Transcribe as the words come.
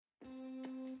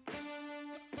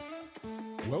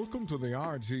Welcome to the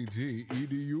RGG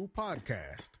EDU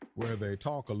podcast, where they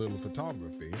talk a little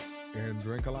photography and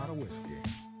drink a lot of whiskey.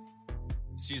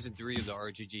 Season 3 of the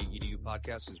RGG EDU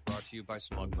podcast is brought to you by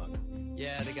Smug Mug.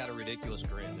 Yeah, they got a ridiculous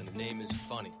grin, and the name is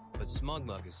funny, but Smug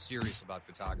Mug is serious about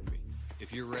photography.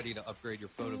 If you're ready to upgrade your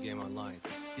photo game online,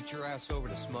 get your ass over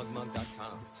to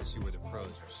smugmug.com to see where the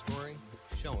pros are storing,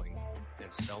 showing,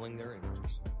 and selling their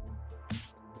images.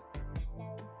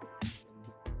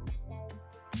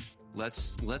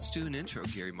 Let's do an intro,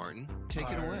 Gary Martin.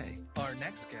 Take it away. Our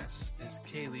next guest is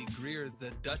Kaylee Greer, the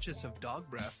Duchess of Dog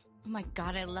Breath. Oh my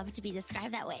God, I love to be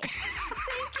described that way.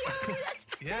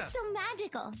 Thank you. That's so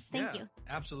magical. Thank you.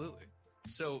 Absolutely.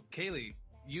 So, Kaylee,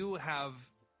 you have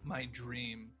my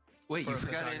dream. Wait, you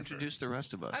forgot to introduce the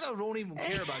rest of us. I don't even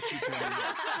care about you two anymore.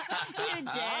 You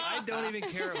jerk. I don't even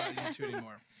care about you two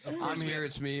anymore. I'm here.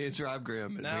 It's me. It's Rob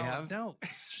Graham. And No.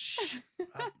 Shh.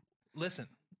 Listen.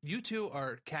 You two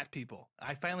are cat people.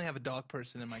 I finally have a dog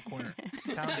person in my corner.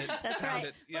 Pound it. That's pound right.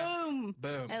 it. Yeah.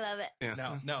 Boom. I love it.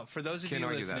 Yeah. No. For those of you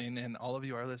listening, and all of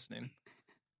you are listening,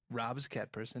 Rob's a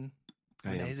cat person.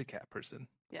 Renee's a cat person.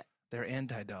 Yeah. They're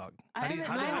anti-dog. How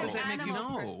does that make you?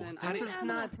 No, that does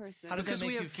not. How does that Because make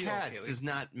we you have feel, cats Kaylee? does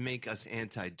not make us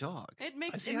anti-dog.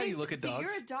 I see how you look at dogs.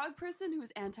 You're a dog person who's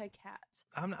anti-cat.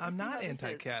 I'm see not how this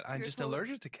anti-cat. is. I'm You're just totally-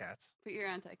 allergic to cats. But you're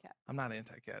anti-cat. I'm not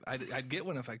anti-cat. I'd get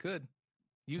one if I could.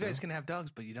 You guys can have dogs,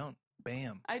 but you don't.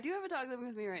 Bam. I do have a dog living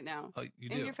with me right now. Oh, you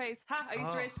In do? your face. Ha! I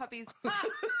used to raise puppies. Ha!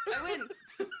 I win.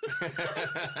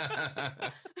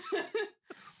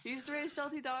 You used to raise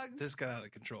Sheltie dogs. This got out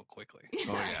of control quickly.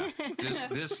 Oh yeah,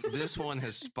 this one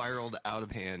has spiraled out of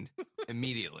hand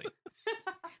immediately.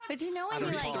 But you know when Out you're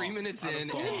of like, ball. 3 minutes Out of in,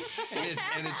 ball.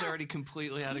 and it's already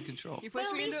completely out of control. You but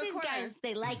pushed at me least into a these corner. guys,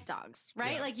 they like dogs,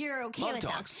 right? Yeah. Like you're okay Love with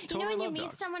dogs. dogs. You Totally know when you love meet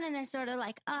dogs. someone and they're sort of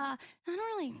like, I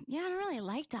don't really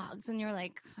like dogs. And you're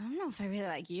like, I don't know if I really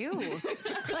like you.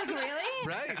 Like, really?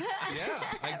 Right. Yeah,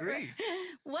 I agree.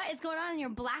 What is going on in your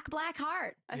black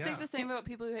heart? I Yeah. think the same about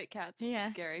people who hate cats. Yeah.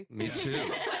 Gary. Me too,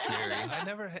 Gary. I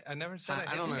never said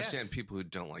I don't hate understand cats. people who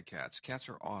don't like cats. Cats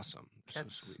are awesome. They're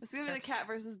Cats- so sweet. It's going to be the cat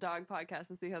versus dog podcast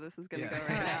to see how this is going to Yeah. go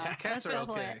right now. Cats Let's are go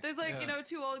for okay. it. There's like, Yeah.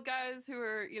 two old guys who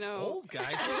are, Old guys.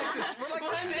 We're like the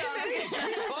One same dog. age. What are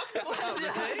you talking about,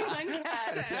 Renee? one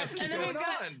cat. the heck is And then going we've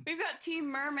on? got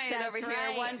Team Mermaid That's over here.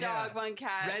 right. One dog, Yeah. one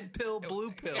cat. Red pill,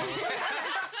 blue pill.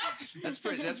 That's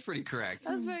pretty correct.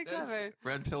 That's very clever.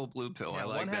 Red pill, blue pill. I Yeah,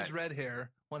 like one that. has red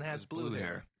hair, one has blue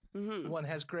hair, Mm-hmm. one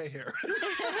has gray hair.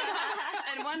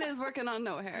 And one is working on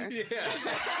no hair. Yeah.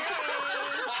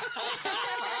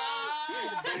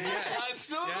 Yes. I'm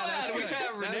so Yeah, glad that's we good.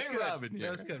 have Renee That's good. Robin here.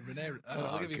 That was good, Renee. Oh,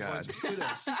 I'll give you God.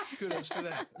 points. Kudos for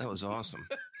that. That was awesome.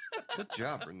 Good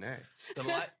job, Renee.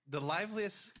 The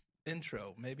liveliest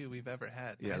intro maybe we've ever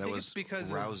had. Yeah, I that think was it's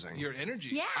because rousing. of your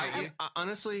energy. Yeah.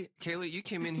 Honestly, Kaylee, you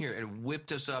came in here and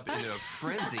whipped us up into a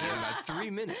frenzy in about 3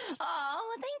 minutes.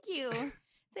 Oh, well, thank you.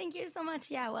 Thank you so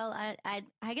much. Yeah, well,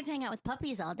 I get to hang out with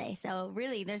puppies all day, so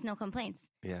really, there's no complaints.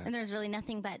 Yeah. And there's really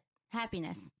nothing but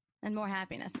happiness and more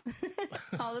happiness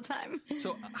all the time.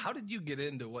 So how did you get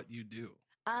into what you do?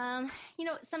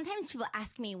 Sometimes people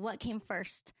ask me what came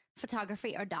first,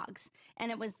 photography or dogs,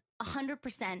 and it was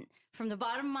 100% from the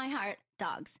bottom of my heart,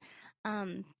 dogs.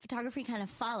 Photography kind of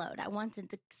followed. I wanted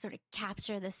to sort of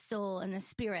capture the soul and the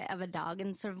spirit of a dog,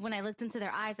 and sort of when I looked into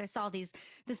their eyes, I saw this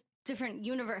different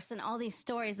universe and all these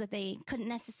stories that they couldn't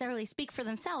necessarily speak for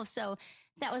themselves. So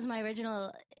that was my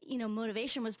original,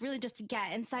 motivation, was really just to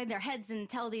get inside their heads and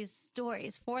tell these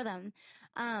stories for them.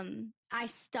 I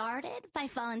started by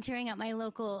volunteering at my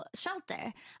local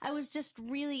shelter. I was just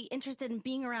really interested in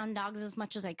being around dogs as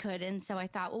much as I could. And so I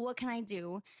thought, well, what can I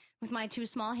do with my two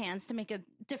small hands to make a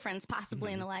difference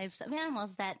possibly in the lives of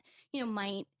animals that,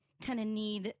 might kind of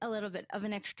need a little bit of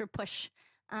an extra push.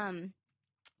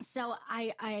 So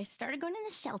I started going to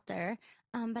the shelter,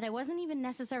 but I wasn't even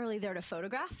necessarily there to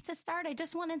photograph to start. I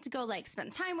just wanted to go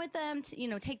spend time with them,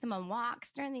 to, take them on walks.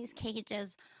 They're in these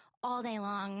cages all day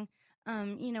long,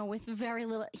 with very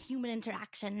little human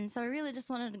interaction. So I really just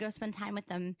wanted to go spend time with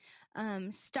them.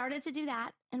 Started to do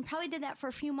that and probably did that for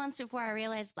a few months before I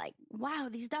realized wow,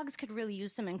 these dogs could really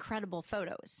use some incredible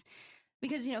photos,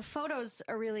 because, photos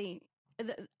are really,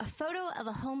 a photo of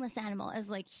a homeless animal is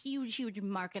huge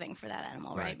marketing for that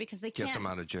animal, right? Because they can't Gets them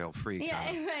out of jail free. Yeah,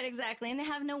 kind of. right, exactly. And they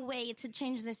have no way to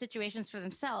change their situations for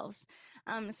themselves.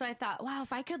 So I thought, wow,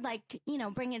 if I could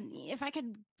if I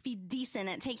could be decent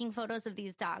at taking photos of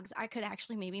these dogs, I could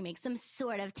actually maybe make some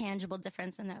sort of tangible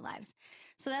difference in their lives.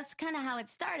 So that's kind of how it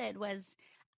started. Was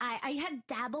I had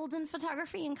dabbled in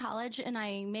photography in college, and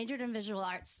I majored in visual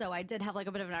arts, so I did have like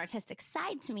a bit of an artistic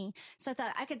side to me. So I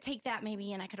thought I could take that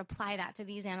maybe, and I could apply that to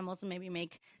these animals and maybe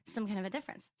make some kind of a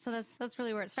difference. So that's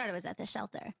really where it started, was at the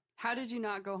shelter. How did you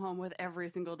not go home with every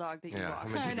single dog that you Yeah, how walked?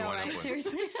 many did you wind up with?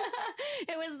 Seriously.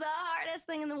 It was the hardest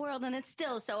thing in the world, and it's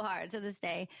still so hard to this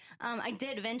day. I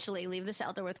did eventually leave the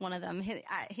shelter with one of them.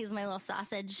 He's my little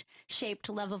sausage-shaped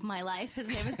love of my life. His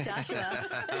name is Joshua.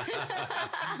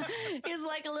 He's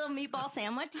like a little meatball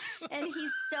sandwich, and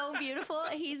he's so beautiful.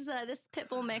 He's this pit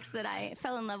bull mix that I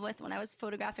fell in love with when I was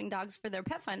photographing dogs for their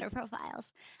pet finder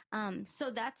profiles.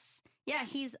 So that's, yeah,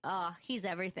 he's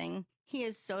everything. He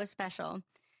is so special.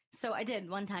 So I did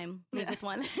one time leave with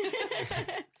one.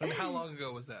 And how long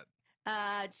ago was that?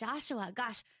 Joshua,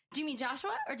 gosh. Do you mean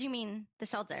Joshua or do you mean the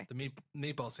shelter? The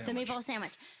meatball sandwich. The meatball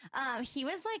sandwich. He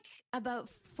was like about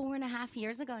 4.5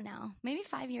 years ago now, maybe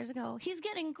 5 years ago. He's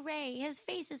getting gray. His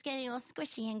face is getting all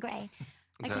squishy and gray.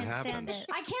 I That can't stand happens. it.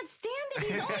 I can't stand it.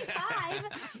 He's only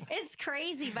 5. It's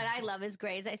crazy, but I love his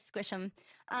grays. I squish him.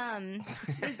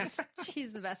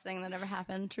 He's the best thing that ever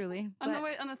happened, truly. On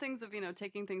But- the things of,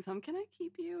 taking things home, can I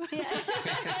keep you? Yeah.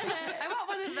 I want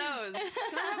one of those.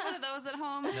 Can I have one of those at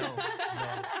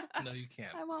home? No, you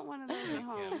can't. I want one of those at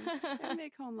home. They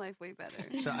make home life way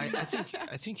better. So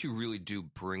I think you really do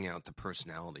bring out the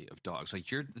personality of dogs. Like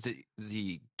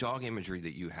the dog imagery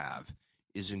that you have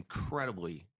is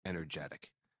incredibly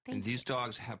energetic. Thank And these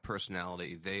dogs have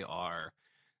personality. They are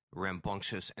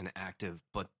rambunctious and active,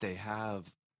 but they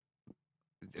have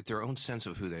their own sense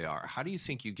of who they are. How do you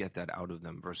think you get that out of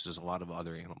them versus a lot of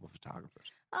other animal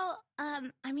photographers? Oh,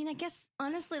 I guess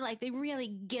honestly, like they really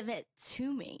give it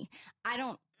to me.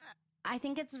 I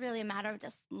think it's really a matter of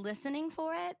just listening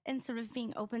for it and sort of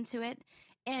being open to it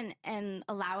and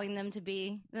allowing them to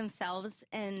be themselves.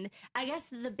 And I guess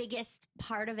the biggest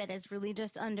part of it is really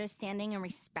just understanding and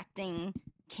respecting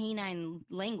canine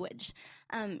language.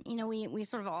 We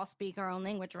sort of all speak our own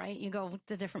language, right? You go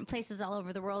to different places all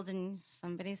over the world and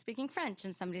somebody's speaking French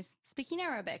and somebody's speaking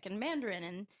Arabic and Mandarin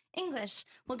and English.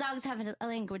 Well, dogs have a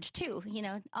language too,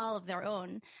 all of their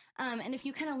own. And if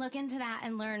you kind of look into that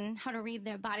and learn how to read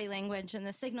their body language and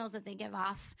the signals that they give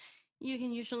off, you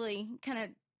can usually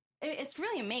it's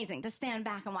really amazing to stand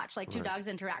back and watch like two dogs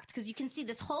interact, because you can see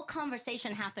this whole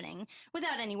conversation happening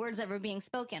without any words ever being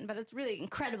spoken. But it's really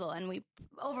incredible, and we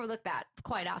overlook that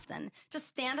quite often. Just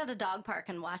stand at a dog park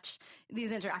and watch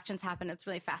these interactions happen. It's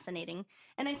really fascinating.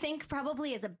 And I think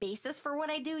probably as a basis for what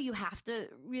I do, you have to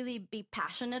really be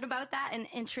passionate about that and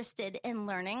interested in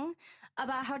learning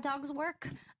about how dogs work.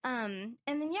 And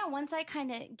then, once I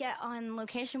kind of get on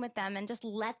location with them and just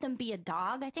let them be a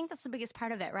dog, I think that's the biggest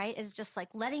part of it, right? Is just like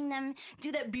letting them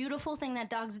do that beautiful thing that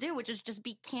dogs do, which is just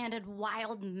be candid,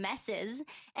 wild messes.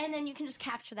 And then you can just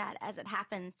capture that as it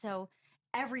happens. So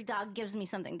every dog gives me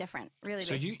something different, really.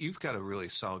 So you've got a really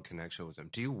solid connection with them.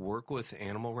 Do you work with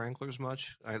animal wranglers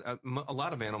much? A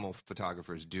lot of animal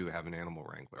photographers do have an animal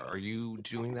wrangler. Are you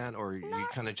doing that, or are you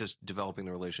kind of just developing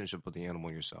the relationship with the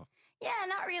animal yourself? Yeah,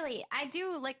 not really. I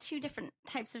do like 2 different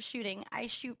types of shooting. I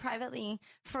shoot privately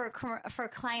for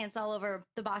clients all over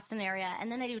the Boston area,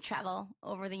 and then I do travel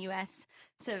over the U.S.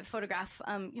 to photograph,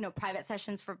 private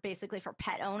sessions for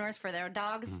pet owners for their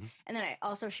dogs, and then I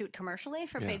also shoot commercially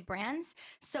for big brands.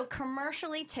 So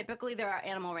commercially, typically there are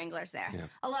animal wranglers there. Yeah.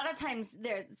 A lot of times,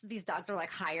 these dogs are like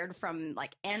hired from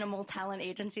like animal talent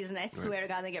agencies, and I swear to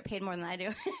God, they get paid more than I do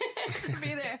to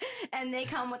be there, and they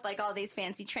come with like all these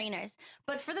fancy trainers.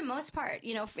 But for the most part,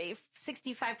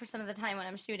 65% of the time when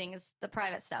I'm shooting is the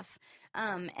private stuff.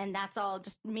 And that's all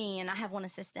just me, and I have one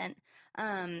assistant.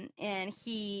 And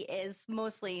he is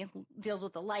mostly deals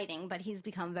with the lighting, but he's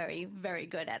become very, very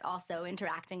good at also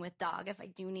interacting with dog. If I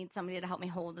do need somebody to help me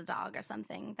hold a dog or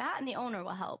something, that and the owner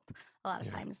will help a lot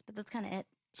of times, but that's kind of it.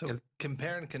 So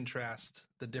compare and contrast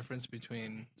the difference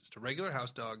between just a regular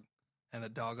house dog and a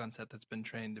dog on set that's been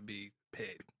trained to be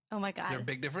paid. Oh my God. Is there a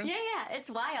big difference? Yeah,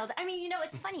 it's wild. I mean,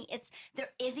 it's funny. There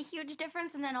is a huge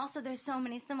difference, and then also there's so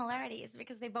many similarities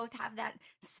because they both have that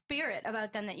spirit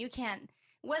about them that you can't,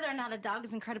 whether or not a dog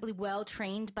is incredibly well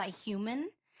trained by human,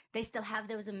 they still have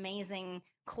those amazing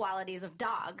qualities of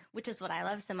dog, which is what I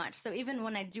love so much. So even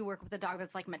when I do work with a dog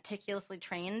that's like meticulously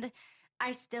trained,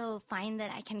 I still find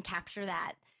that I can capture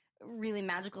that really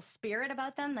magical spirit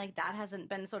about them. Like that hasn't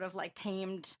been sort of like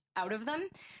tamed out of them,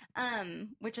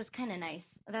 which is kind of nice.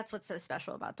 That's what's so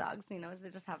special about dogs, is they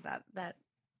just have that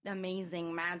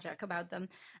amazing magic about them.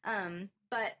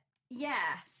 But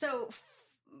yeah, so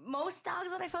most dogs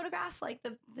that I photograph, like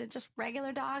the just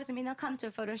regular dogs, I mean, they'll come to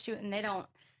a photo shoot and they don't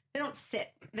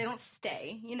sit, they don't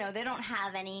stay, they don't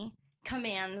have any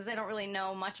commands. They don't really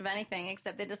know much of anything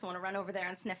except they just want to run over there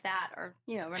and sniff that, or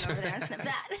run over there and sniff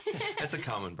that. That's a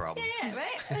common problem. Yeah,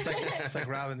 right. It's like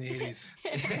Rob in the 80s.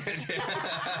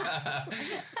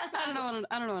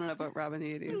 I don't know about Rob in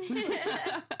the 80s.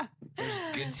 It's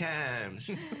good times.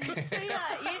 So yeah,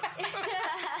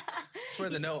 That's where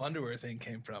the no underwear thing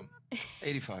came from.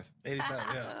 85. 85,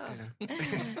 yeah.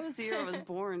 That was the year I was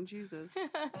born. Jesus.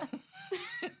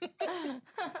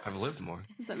 I've lived more.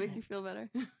 Does that make you feel better?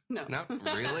 No. Not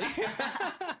really.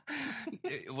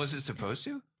 Was it supposed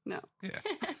to? No. Yeah.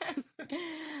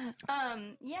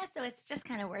 Yeah, so it's just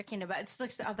kind of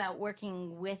about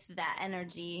working with that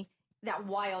energy, that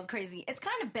wild, crazy. It's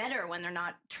kind of better when they're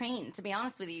not trained, to be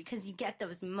honest with you, because you get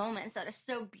those moments that are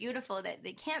so beautiful that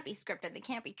they can't be scripted. They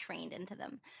can't be trained into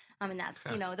them. And that's,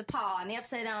 the paw and the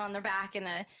upside down on their back and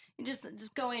the just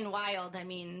going wild. I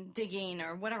mean, digging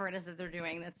or whatever it is that they're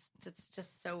doing. That's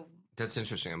just so. That's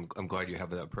interesting. I'm glad you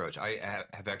have that approach. I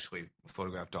have actually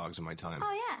photographed dogs in my time.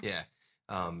 Oh, yeah. Yeah.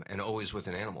 And always with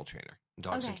an animal trainer,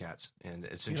 dogs and cats. And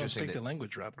it's You don't interesting. speak the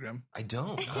language, Rob Grimm. I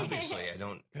don't, obviously. I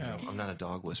don't. I'm not a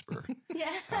dog whisperer.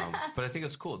 Yeah. But I think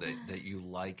it's cool that you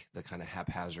like the kind of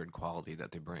haphazard quality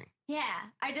that they bring. Yeah.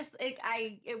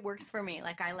 It works for me.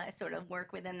 Like I sort of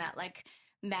work within that like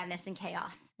madness and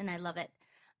chaos, and I love it.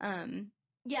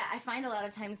 Yeah, I find a lot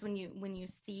of times when you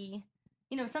see,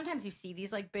 sometimes you see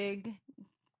these like big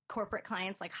corporate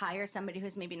clients like hire somebody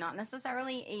who's maybe not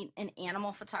necessarily an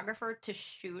animal photographer to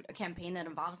shoot a campaign that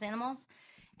involves animals.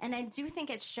 And I do think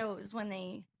it shows when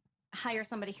they hire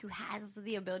somebody who has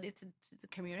the ability to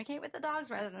communicate with the dogs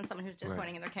rather than someone who's just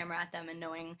pointing their camera at them and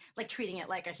knowing, like treating it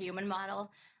like a human model.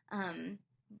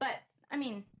 But I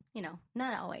mean,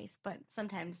 not always, but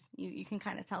sometimes you can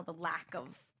kind of tell the lack of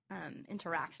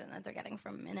interaction that they're getting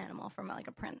from an animal, from like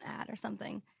a print ad or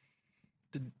something.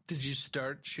 Did you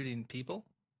start shooting people?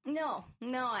 No,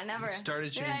 I never. You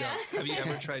started shooting dogs. Have you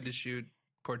ever tried to shoot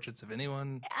portraits of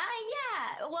anyone?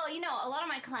 Yeah. Well, a lot of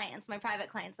my clients, my private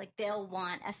clients, like they'll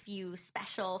want a few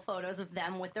special photos of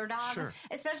them with their dog. Sure.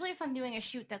 Especially if I'm doing a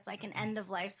shoot that's like an end of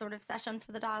life sort of session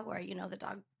for the dog where, the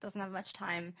dog doesn't have much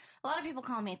time. A lot of people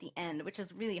call me at the end, which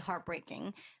is really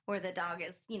heartbreaking, where the dog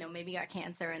is, maybe got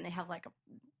cancer and they have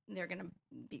they're going to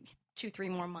be 2-3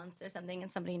 more months or something, and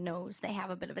somebody knows they have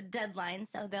a bit of a deadline,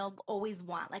 so they'll always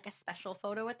want like a special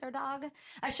photo with their dog.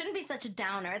 I shouldn't be such a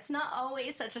downer. It's not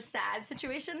always such a sad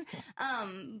situation.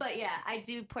 But yeah, I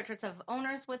do portraits of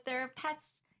owners with their pets,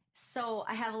 so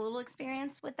I have a little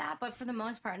experience with that. But for the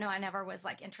most part, no, I never was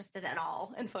like interested at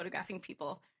all in photographing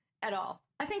people at all.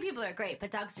 I think people are great, but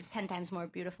dogs are 10 times more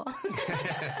beautiful.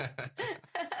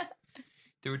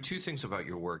 There were two things about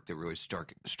your work that really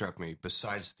struck me,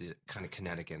 besides the kind of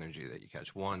kinetic energy that you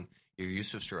catch. One, your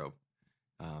use of strobe,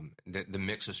 the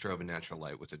mix of strobe and natural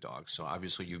light with the dog. So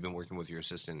obviously you've been working with your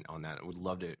assistant on that. I would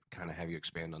love to kind of have you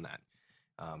expand on that.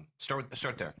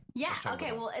 Start there. Yeah.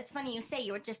 Okay. Well, it's funny you say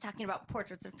you were just talking about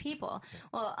portraits of people. Yeah.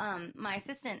 Well, my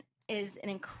assistant is an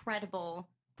incredible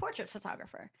portrait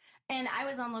photographer. And I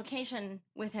was on location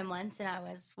with him once, and I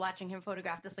was watching him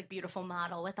photograph this like beautiful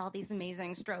model with all these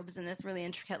amazing strobes and this really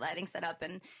intricate lighting setup.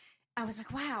 And I was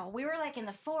like, wow, we were like in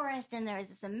the forest and there was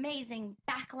this amazing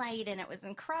backlight and it was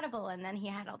incredible. And then he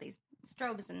had all these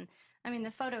strobes, and I mean,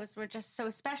 the photos were just so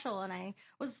special. And I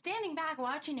was standing back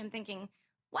watching him thinking,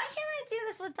 why can't I do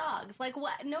this with dogs? Like,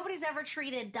 what? Nobody's ever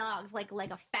treated dogs like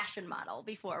a fashion model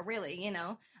before, really,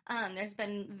 There's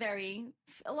been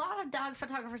a lot of dog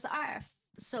photographers are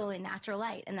solely natural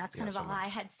light, and that's kind of all I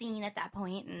had seen at that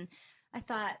point. And I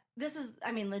thought,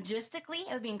 logistically,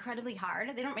 it would be incredibly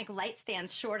hard. They don't make light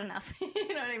stands short enough, you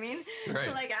know what I mean? Right.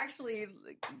 To actually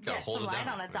get some light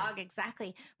on a dog,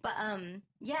 exactly. But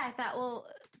yeah, I thought, well,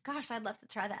 gosh, I'd love to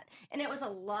try that. And it was a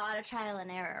lot of trial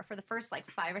and error for the first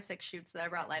 5 or 6 shoots that I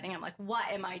brought lighting. I'm like, what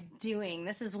am I doing?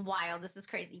 This is wild. This is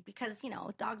crazy. Because,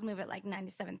 dogs move at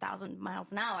 97,000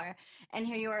 miles an hour. And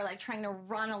here you are trying to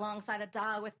run alongside a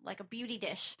dog with a beauty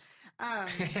dish. And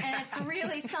it's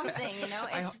really something,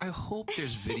 I hope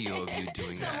there's video of you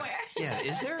doing somewhere. That. Yeah,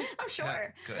 is there? I'm sure. Yeah,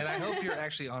 good. And I hope you're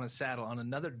actually on a saddle on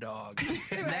another dog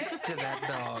next to that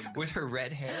dog. With her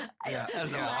red hair? Yeah.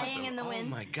 That's flying awesome. in the wind.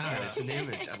 Oh my God, it's an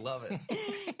image. I love it.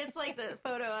 It's like the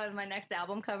photo on my next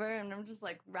album cover, and I'm just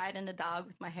riding a dog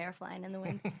with my hair flying in the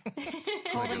wind.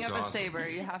 Holding up awesome. a saber.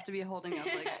 You have to be holding up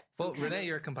Well, Renee,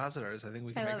 you're a composite artist. I think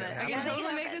we can make that happen. I can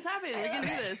totally make this happen. We can do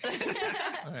this.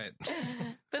 All right.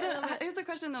 But here's the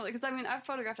question, though, because I've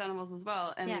photographed animals as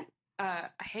well, and I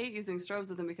hate using strobes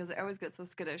with them because I always get so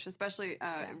skittish, especially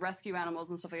rescue animals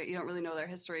and stuff like that. You don't really know their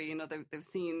history. They've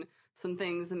seen some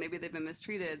things and maybe they've been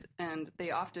mistreated, and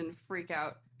they often freak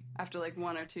out after like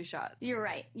 1 or 2 shots. You're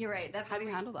right. How do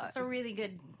you handle that? That's a really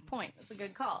good point. That's a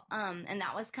good call. And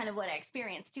that was kind of what I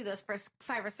experienced too. Those first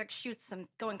 5 or 6 shoots, I'm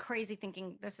going crazy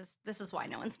thinking this is why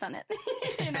no one's done it.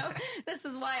 This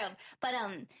is wild. But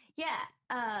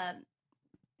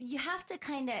you have to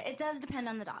it does depend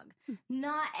on the dog.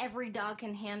 Not every dog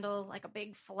can handle like a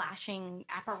big flashing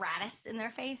apparatus in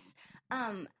their face.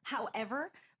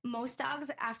 However, most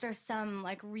dogs, after some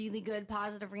like really good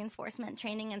positive reinforcement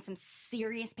training and some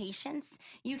serious patience,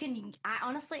 it can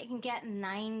get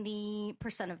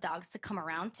 90% of dogs to come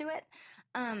around to it.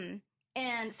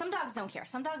 And some dogs don't care.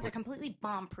 Some dogs are completely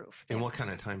bomb-proof. And what kind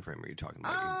of time frame are you talking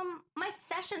about?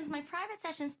 My private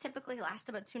sessions typically last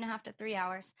about 2.5 to 3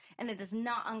 hours, and it is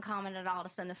not uncommon at all to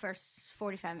spend the first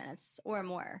 45 minutes or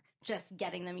more just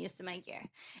getting them used to my gear.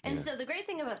 And so the great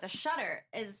thing about the shutter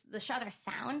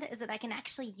sound is that I can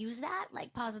actually use that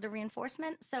like positive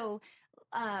reinforcement. So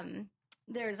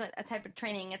there's a type of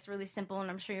training. It's really simple, and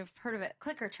I'm sure you've heard of it,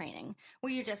 clicker training,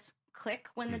 where you just click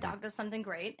when the dog does something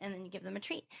great, and then you give them a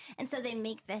treat. And so they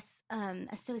make this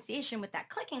association with that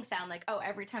clicking sound, like, oh,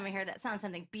 every time I hear that sound,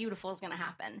 something beautiful is going to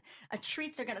happen. The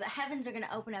heavens are going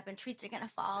to open up, and treats are going to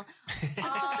fall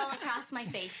all across my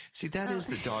face. See, that is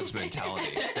the dog's mentality.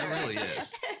 That really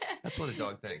is. That's what a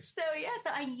dog thinks. So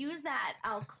I use that.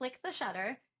 I'll click the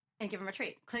shutter and give them a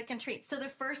treat. Click and treat. So the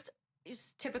first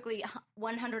is typically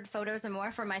 100 photos or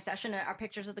more for my session are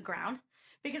pictures of the ground,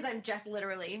 because I'm just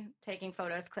literally taking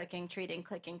photos, clicking, treating.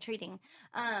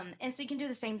 And so you can do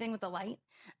the same thing with the light.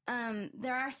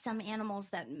 There are some animals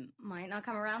that might not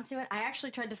come around to it. I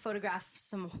actually tried to photograph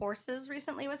some horses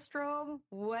recently with strobe.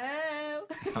 Whoa.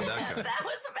 How'd that go? That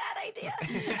was a bad idea.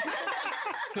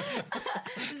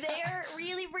 They're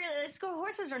really,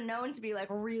 horses are known to be like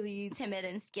really timid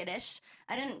and skittish.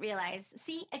 I didn't realize.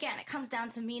 See, again, it comes down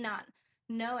to me not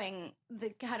knowing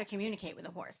how to communicate with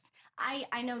a horse.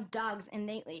 I know dogs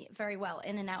innately very well,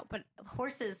 in and out, but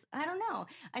horses, I don't know.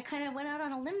 I kind of went out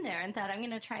on a limb there and thought, I'm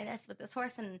going to try this with this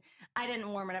horse, and I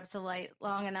didn't warm it up to the light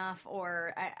long enough,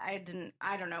 or I didn't,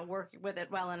 work with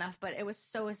it well enough, but it was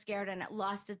so scared, and it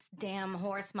lost its damn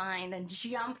horse mind and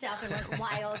jumped up and went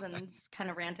wild and just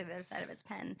kind of ran to the other side of its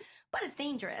pen. But it's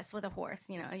dangerous with a horse,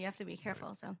 you have to be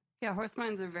careful, so. Yeah, horse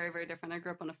minds are very, very different. I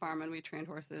grew up on a farm and we trained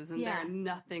horses, and they're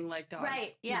nothing like dogs.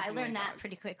 Right. Yeah, I learned that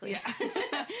pretty quickly.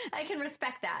 Yeah. I can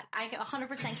respect that. I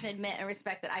 100% can admit and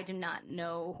respect that I do not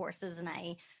know horses, and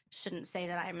I shouldn't say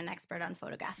that I'm an expert on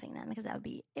photographing them, because that would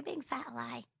be a big fat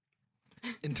lie.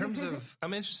 In terms of,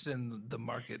 I'm interested in the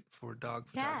market for dog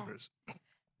photographers.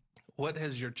 What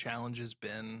has your challenges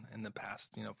been in the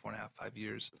past, 4.5, 5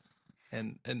 years?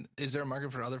 And is there a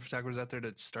market for other photographers out there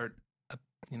to start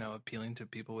appealing to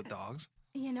people with dogs?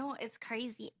 It's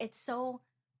crazy. It's so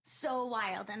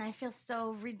wild. And I feel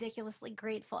so ridiculously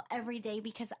grateful every day,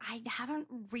 because I haven't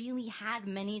really had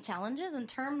many challenges in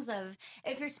terms of,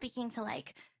 if you're speaking to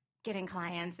like getting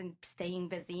clients and staying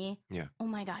busy. Yeah. Oh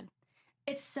my God.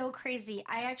 It's so crazy.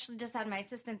 I actually just had my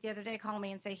assistant the other day call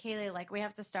me and say, Kaylee, like, we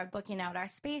have to start booking out our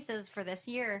spaces for this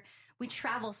year. We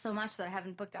travel so much that I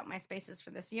haven't booked out my spaces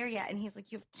for this year yet. And he's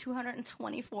like, you have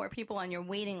 224 people on your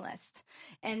waiting list.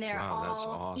 And they're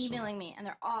all emailing me, and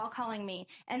they're all calling me.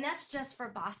 And that's just for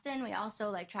Boston. We also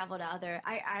like travel to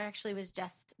I actually was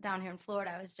just down here in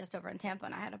Florida. I was just over in Tampa,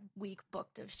 and I had a week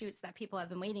booked of shoots that people have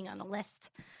been waiting on a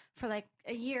list for like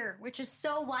a year, which is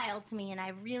so wild to me. And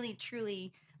I really,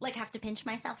 truly like have to pinch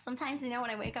myself sometimes, when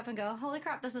I wake up and go, holy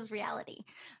crap, this is reality.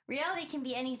 Reality can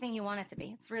be anything you want it to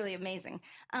be. It's really amazing.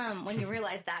 When you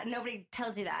realize that, nobody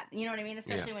tells you that, you know what I mean?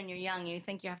 Especially when you're young, you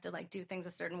think you have to like do things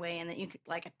a certain way, and that you could,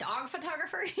 like a dog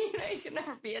photographer, you could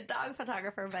never be a dog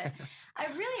photographer, but I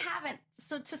really haven't.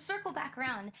 So to circle back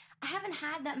around, I haven't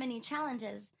had that many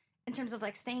challenges in terms of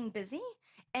like staying busy.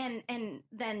 And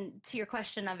then to your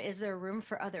question of, is there room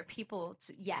for other people?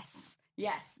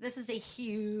 Yes, this is a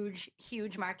huge,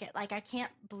 huge market. Like, I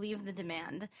can't believe the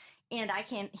demand, and I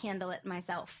can't handle it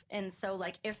myself. And so,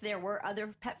 like, if there were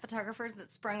other pet photographers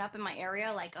that sprung up in my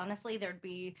area, like, honestly, there'd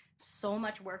be so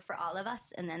much work for all of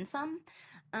us, and then some.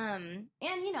 And,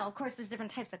 of course, there's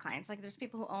different types of clients. Like, there's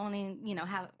people who only,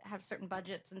 have certain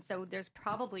budgets. And so there's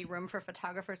probably room for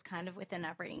photographers kind of within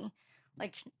every,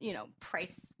 like,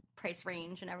 price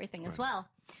range and everything as well.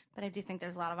 But I do think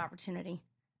there's a lot of opportunity.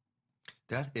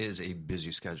 That is a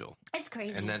busy schedule. It's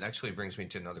crazy. And that actually brings me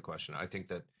to another question. I think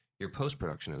that your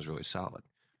post-production is really solid.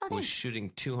 Okay. With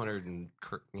shooting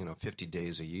 250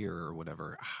 days a year or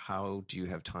whatever, how do you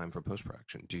have time for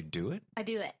post-production? Do you do it? I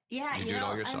do it. Yeah. You do it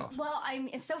all yourself?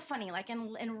 It's so funny. Like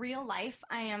in real life,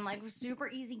 I am like super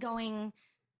easygoing,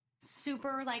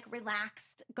 super like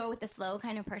relaxed, go with the flow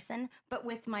kind of person. But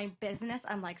with my business,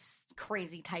 I'm like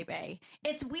crazy type A.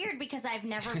 It's weird because I've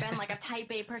never been like a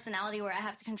type A personality where I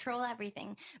have to control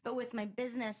everything. But with my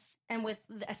business and with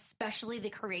especially the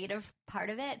creative part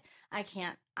of it, I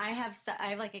can't. I have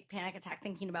like a panic attack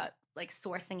thinking about like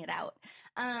sourcing it out.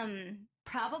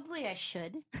 Probably I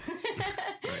should.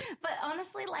 Right. But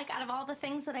honestly, like out of all the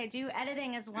things that I do,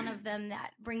 editing is one of them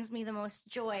that brings me the most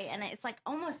joy. And it's like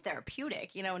almost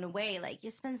therapeutic, you know, in a way. Like you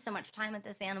spend so much time with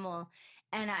this animal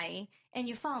and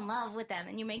you fall in love with them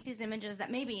and you make these images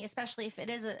that maybe, especially if it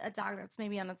is a dog that's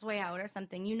maybe on its way out or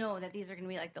something, you know that these are going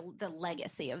to be like the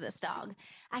legacy of this dog.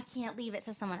 I can't leave it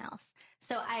to someone else.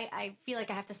 So I feel like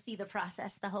I have to see the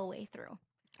process the whole way through.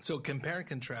 So compare and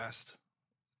contrast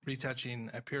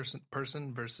retouching a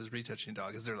person versus retouching a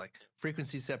dog. Is there like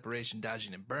frequency separation,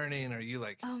 dodging and burning? Are you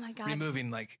like oh my God.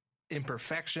 removing like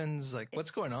imperfections? Like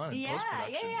what's going on in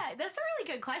post-production? Yeah. That's a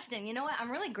really good question. You know what? I'm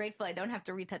really grateful I don't have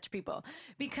to retouch people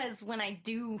because when I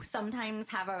do sometimes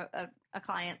have a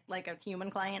client, like a human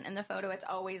client in the photo, it's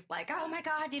always like, oh my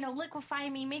God, you know, liquefy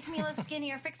me, make me look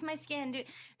skinnier, fix my skin.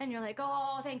 And you're like,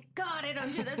 oh, thank God I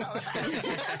don't do this all the time.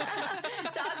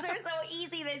 Dogs are so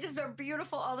easy. They just are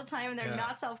beautiful all the time and they're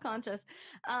not self-conscious.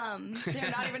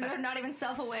 They're not even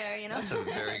self-aware, you know? That's a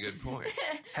very good point.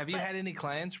 Have you had any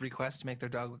clients request to make their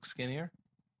dog look skinnier?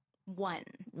 One.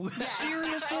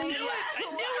 Seriously? I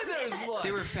knew there was one.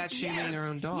 They were fat shaming their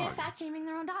own dog. Yeah, fat shaming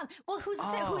their own dog. Well, who's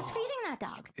feeding that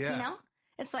dog? Yeah. You know?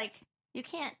 It's like, you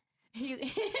can't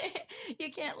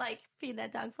like feed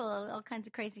that dog full of all kinds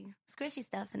of crazy squishy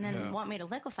stuff and then want me to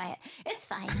liquefy it. It's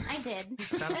fine. I did.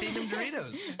 Stop feeding them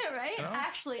Doritos. Right? Oh.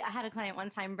 Actually, I had a client one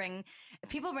time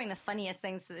people bring the funniest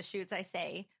things to the shoots. I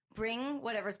say, bring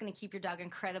whatever's going to keep your dog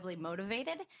incredibly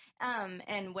motivated,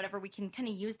 and whatever we can kind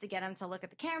of use to get him to look at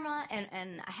the camera.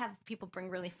 And I have people bring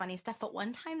really funny stuff. But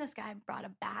one time this guy brought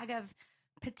a bag of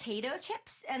potato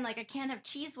chips and like a can of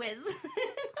Cheese Whiz.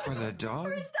 For the dog?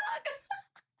 For his dog.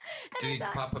 Did he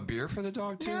pop a beer for the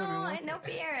dog too? No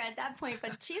beer at that point,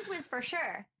 but Cheese Whiz for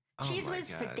sure. Cheese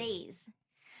Whiz for days.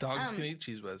 Dogs can eat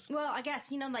Cheese Whiz. Well, I guess,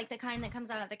 you know, like the kind that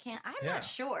comes out of the can. I'm not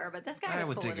sure, but this guy was I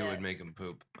would cool think with it would make him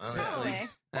poop, honestly. Probably.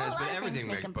 Well, a lot of everything things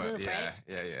make makes him poop, poop, right?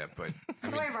 yeah. But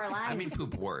Story of our lives. I mean,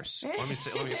 poop worse. Let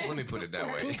me put it that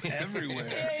way.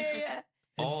 Everywhere. Yeah.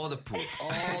 All the poop.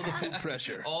 All the poop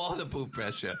pressure. All the poop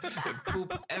pressure.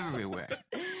 Poop everywhere.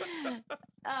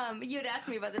 You had asked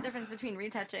me about the difference between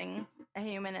retouching a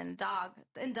human and a dog.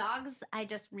 In dogs, I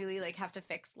just really like have to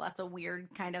fix lots of weird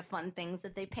kind of fun things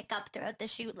that they pick up throughout the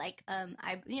shoot. Like,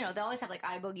 they always have like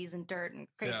eye boogies and dirt and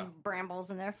crazy brambles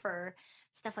in their fur,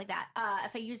 stuff like that.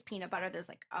 If I use peanut butter, there's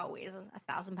like always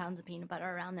 1,000 pounds of peanut butter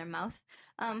around their mouth.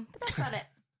 But that's about it.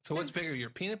 So what's bigger,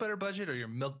 your peanut butter budget or your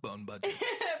milk bone budget?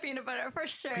 Peanut butter for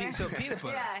sure. So peanut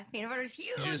butter. Yeah, peanut butter's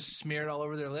huge. You just smear it all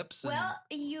over their lips? Well,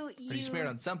 or you smear it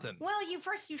on something? Well, you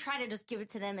try to just give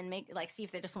it to them and see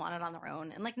if they just want it on their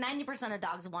own. And like 90% of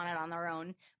dogs want it on their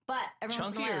own. But every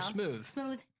once in a while, or smooth?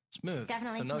 Smooth.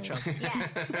 Definitely so no smooth. chunky. Yeah.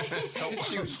 So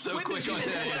she was so quick on that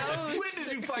answer. When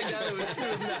did you find out it was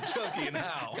smooth, not chunky, and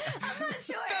how? I'm not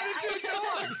sure. Fed it to a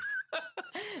dog.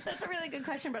 That's a really good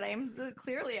question, but I am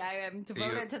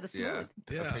devoted to the smooth.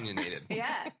 Yeah. Opinionated.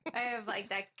 Yeah, I have like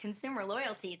that consumer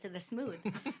loyalty to the smooth.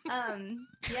 Yeah,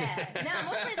 no,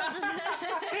 mostly they'll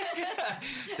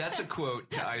just. That's a quote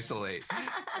to isolate.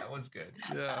 That one's good.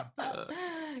 Yeah,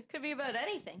 could be about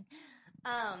anything.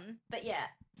 But yeah,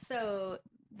 so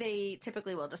they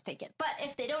typically will just take it. But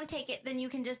if they don't take it, then you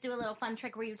can just do a little fun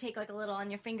trick where you take like a little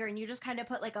on your finger and you just kind of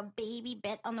put like a baby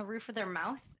bit on the roof of their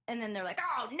mouth. And then they're like,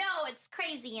 oh no, it's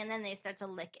crazy. And then they start to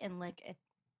lick,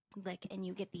 and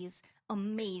you get these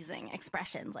amazing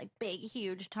expressions, like big,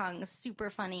 huge tongues, super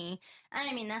funny.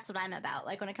 I mean, that's what I'm about.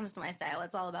 Like when it comes to my style,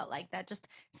 it's all about like that just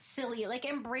silly, like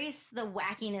embrace the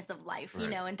wackiness of life, you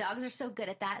know, and dogs are so good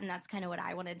at that. And that's kind of what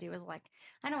I want to do is like,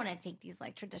 I don't want to take these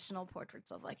like traditional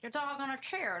portraits of like your dog on a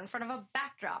chair in front of a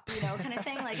backdrop, you know, kind of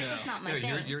thing. Like it's just not my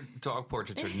thing. Your dog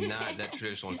portraits are not that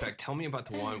traditional. In fact, tell me about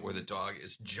the one where the dog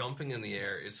is jumping in the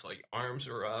air. It's like arms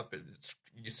are up and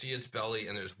you see its belly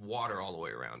and there's water all the way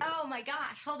around it. Oh my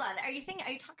gosh. Hold on. Are you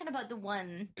talking about the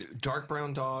one? Dark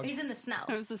brown dog? He's in the snow.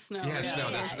 It was the snow. Yeah,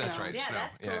 snow. That's right. Yeah, snow.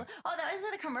 that's cool. Yeah. Oh, that was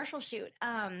at a commercial shoot.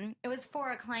 It was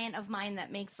for a client of mine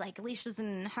that makes like leashes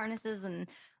and harnesses and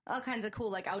all kinds of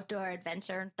cool like outdoor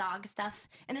adventure dog stuff.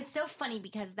 And it's so funny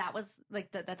because that was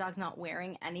like that dog's not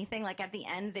wearing anything. Like at the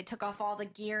end, they took off all the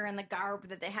gear and the garb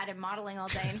that they had him modeling all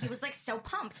day. And he was like so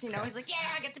pumped, you know, he's like, yeah,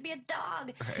 I get to be a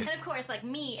dog. Right. And of course, like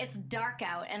me, it's dark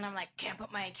out and I'm like, can't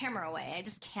put my camera away. I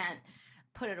just can't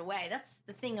put it away. That's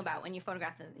the thing about when you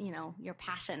photograph your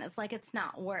passion. It's like it's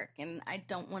not work, and I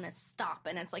don't want to stop.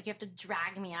 And it's like you have to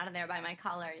drag me out of there by my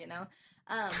collar,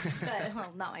 But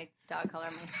well, not my dog collar,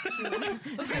 my human.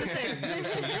 I was gonna say,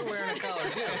 so you're wearing a collar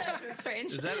too. That's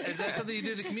strange. Is that something you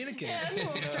do to communicate? Yeah, it's a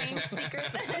little strange secret.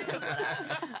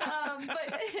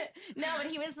 But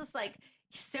he was just like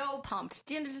so pumped,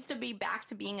 just to be back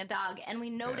to being a dog. And we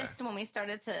noticed when we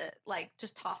started to like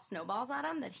just toss snowballs at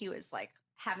him that he was like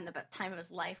having the time of his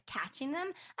life catching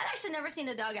them. I'd actually never seen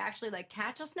a dog actually like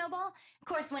catch a snowball. Of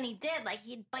course, when he did, like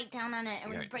he'd bite down on it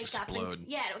and would break up. And, it'd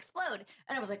explode.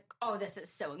 And I was like, oh, this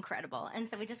is so incredible. And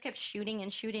so we just kept shooting,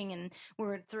 and we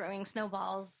were throwing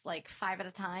snowballs like 5 at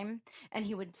a time. And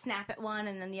he would snap at one,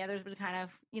 and then the others would kind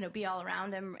of, be all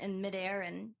around him in midair.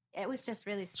 And it was just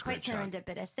really quite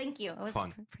serendipitous. Thank you. It was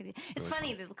fun. Pretty. It's really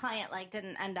funny that the client like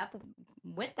didn't end up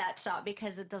with that shot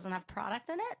because it doesn't have product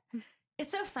in it.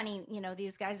 It's so funny,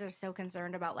 these guys are so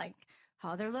concerned about like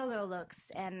how their logo looks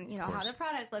and, how their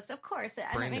product looks. Of course.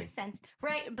 And it makes sense.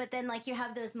 Right. But then like you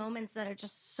have those moments that are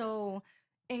just so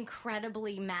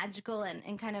incredibly magical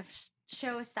and kind of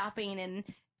show stopping, and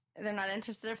they're not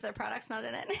interested if their product's not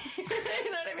in it. You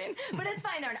know what I mean? But it's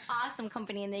fine. They're an awesome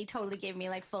company, and they totally gave me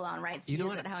like full on rights to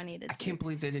use it how I needed to. I can't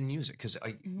believe they didn't use it because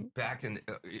back in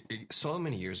so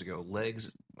many years ago,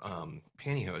 Legs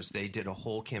Pantyhose, they did a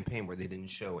whole campaign where they didn't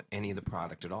show any of the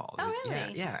product at all. Oh,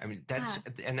 really? Yeah. I mean,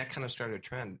 and that kind of started a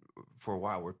trend for a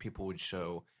while where people would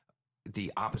show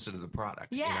the opposite of the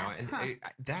product. Yeah. And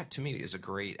that to me is a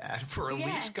great ad for a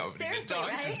leash company. The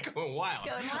dog's just going wild.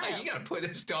 Like, you got to put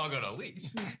this dog on a leash.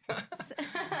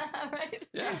 Right.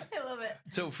 Yeah. I love it.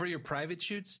 So for your private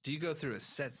shoots, do you go through a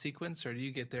set sequence, or do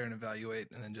you get there and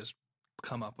evaluate and then just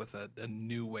come up with a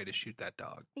new way to shoot that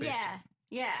dog?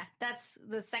 Yeah, that's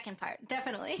the second part.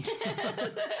 Definitely.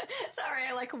 Sorry,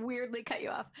 I like weirdly cut you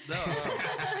off. No.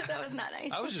 That was not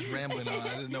nice. I was just rambling on.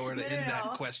 I didn't know where to end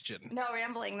that question. No,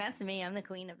 rambling. That's me. I'm the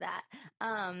queen of that.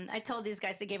 I told these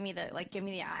guys to give me the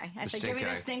eye. I said, give me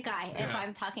the stink eye if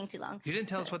I'm talking too long. You didn't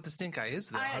tell us what the stink eye is,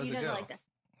 though. How does it go? Like this.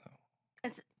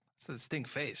 It's the stink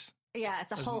face. Yeah,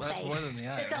 it's a whole face. That's more than the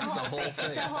eye. It's a whole face.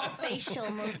 It's a whole facial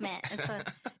movement.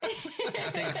 It's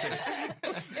stink face.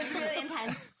 It's really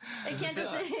intense.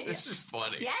 This is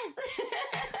funny. Yes.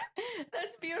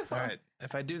 That's beautiful. All right.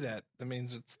 If I do that, that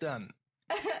means it's done.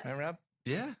 Right, Rob?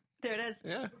 Yeah. There it is.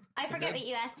 Yeah. I forget what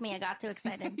you asked me. I got too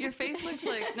excited. Your face looks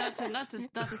like not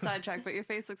to sidetrack, but your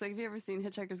face looks like. Have you ever seen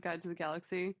Hitchhiker's Guide to the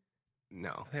Galaxy?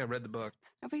 No. I think I read the book.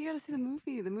 Oh, but you got to see the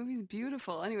movie. The movie's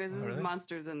beautiful. Anyways, there's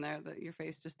monsters in there that your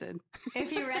face just did.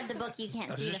 If you read the book, you can't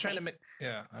see the face. I was just trying to make...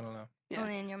 Yeah, I don't know. Yeah.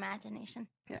 Only in your imagination.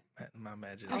 Yeah. My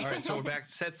imagination. All right, so we're back to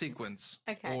set sequence.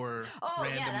 Okay. Or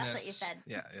randomness. Yeah, that's what you said.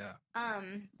 Yeah.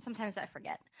 Sometimes I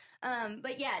forget.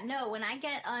 But yeah, no, when I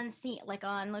get on scene, like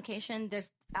on location, there's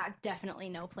definitely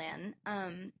no plan.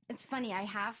 It's funny. I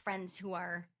have friends who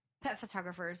are pet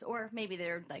photographers, or maybe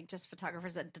they're like just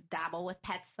photographers that dabble with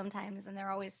pets sometimes, and they're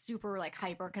always super like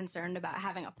hyper concerned about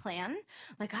having a plan.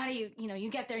 Like, how do you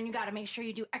get there and you got to make sure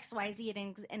you do X, Y, Z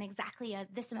in exactly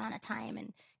this amount of time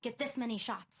and get this many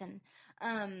shots and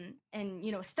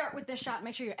start with this shot,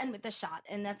 make sure you end with this shot.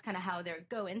 And that's kind of how they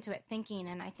go into it thinking.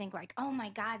 And I think like, oh my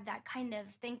God, that kind of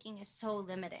thinking is so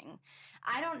limiting.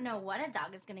 I don't know what a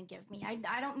dog is going to give me.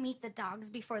 I don't meet the dogs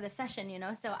before the session,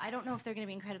 so I don't know if they're going to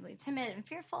be incredibly timid and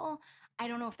fearful. I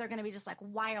don't know if they're going to be just like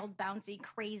wild, bouncy,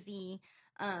 crazy,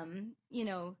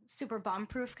 super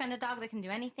bomb-proof kind of dog that can do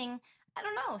anything. I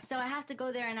don't know. So I have to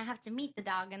go there and I have to meet the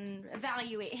dog and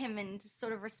evaluate him and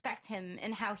sort of respect him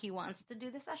and how he wants to do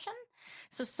the session.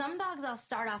 So some dogs I'll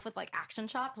start off with like action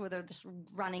shots where they're just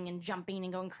running and jumping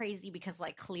and going crazy because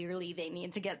like clearly they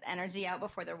need to get energy out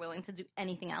before they're willing to do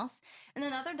anything else. And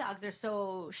then other dogs are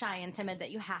so shy and timid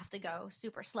that you have to go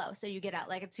super slow. So you get out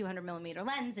like a 200 millimeter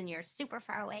lens and you're super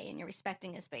far away and you're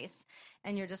respecting his space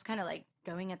and you're just kind of like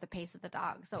going at the pace of the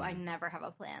dog. So I never have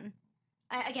a plan.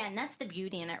 Again, that's the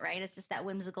beauty in it, right? It's just that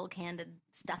whimsical, candid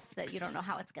stuff that you don't know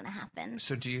how it's going to happen.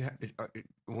 So do you,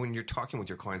 when you're talking with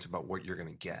your clients about what you're going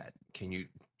to get, can you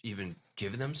even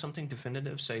give them something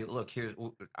definitive? Say, look,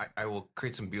 I will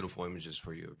create some beautiful images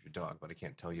for you of your dog, but I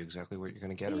can't tell you exactly what you're going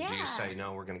to get. Or do you say,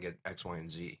 no, we're going to get X, Y,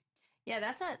 and Z?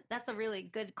 Yeah, that's a really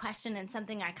good question and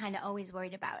something I kind of always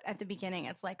worried about at the beginning.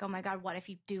 It's like, oh my God, what if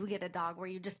you do get a dog where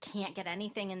you just can't get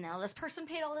anything and now this person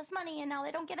paid all this money and now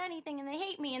they don't get anything and they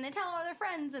hate me and they tell all their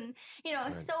friends and, I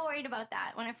was so worried about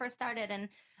that when I first started. And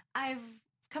I've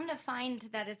come to find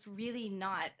that it's really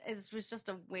not. It was just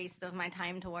a waste of my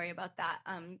time to worry about that,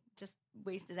 just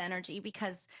wasted energy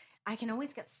because I can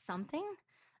always get something.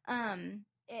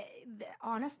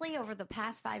 honestly, over the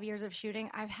past 5 years of shooting,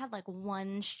 I've had like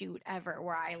one shoot ever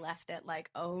where I left it like,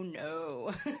 oh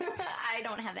no, I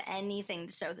don't have anything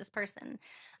to show this person.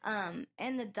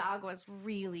 And the dog was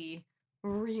really,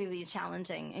 really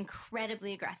challenging,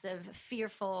 incredibly aggressive,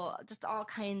 fearful, just all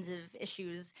kinds of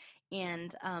issues.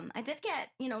 And I did get,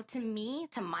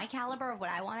 to my caliber of what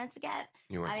I wanted to get,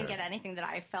 I didn't get anything that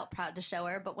I felt proud to show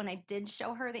her. But when I did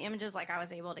show her the images like I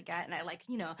was able to get, and I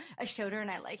I showed her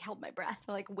and I held my breath,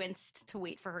 winced to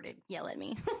wait for her to yell at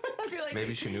me.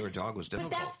 Maybe she knew her dog was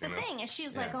difficult. But that's the thing. And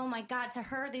she's like, oh my God, to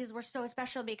her, these were so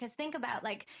special because think about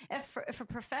if a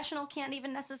professional can't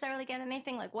even necessarily get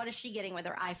anything, what is she getting with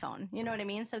her iPhone? You know what I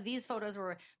mean? So these photos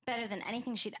were better than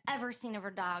anything she'd ever seen of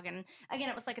her dog. And again,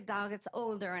 it was like a dog that's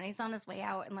older and he's on his way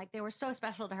out. And they were so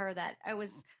special to her that I was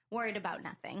worried about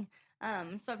nothing.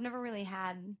 So I've never really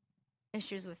had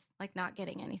issues with not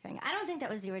getting anything. I don't think that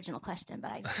was the original question,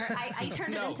 but I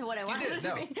turned it into what I wanted it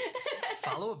to be.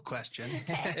 Follow-up question.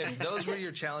 If those were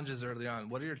your challenges early on,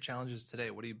 what are your challenges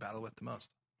today? What do you battle with the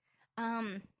most?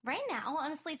 Right now,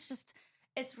 honestly,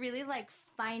 it's really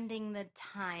finding the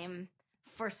time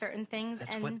for certain things.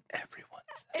 That's and what everyone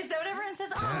says. Is that what everyone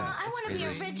says? Oh, I want to be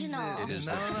original. It is.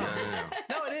 No,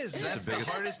 it is. That's the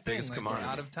hardest thing. We're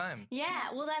out of time. Yeah,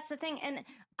 well, that's the thing. And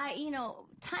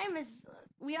time is,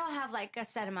 we all have a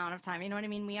set amount of time. You know what I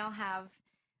mean? We all have,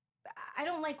 I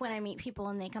don't like when I meet people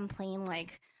and they complain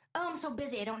oh, I'm so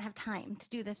busy, I don't have time to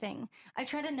do the thing. I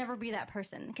try to never be that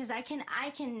person because I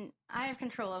have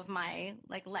control of my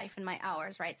life and my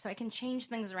hours, right? So I can change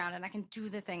things around and I can do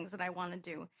the things that I want to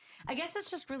do. I guess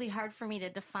it's just really hard for me to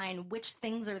define which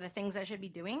things are the things I should be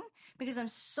doing because I'm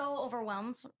so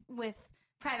overwhelmed with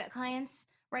private clients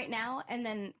right now, and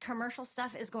then commercial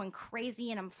stuff is going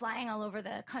crazy and I'm flying all over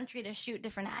the country to shoot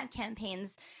different ad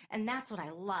campaigns, and that's what I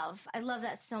love. I love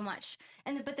that so much.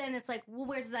 But then it's well,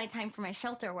 where's my time for my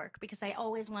shelter work? Because I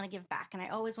always want to give back and I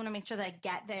always want to make sure that I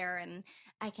get there and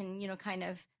I can, kind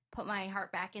of put my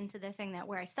heart back into the thing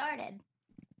where I started.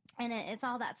 And it's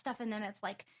all that stuff. And then it's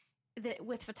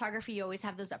with photography, you always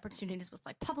have those opportunities with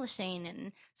publishing.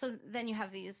 And so then you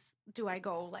have these, do I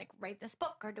go write this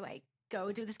book or do I go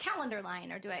do this calendar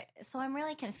line or do I? So I'm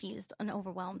really confused and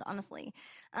overwhelmed, honestly.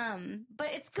 But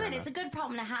it's good. It's a good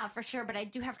problem to have for sure. But I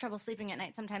do have trouble sleeping at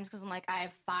night sometimes because I'm I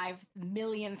have 5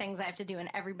 million things I have to do and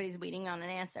everybody's waiting on an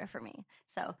answer for me.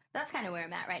 So that's kind of where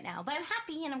I'm at right now. But I'm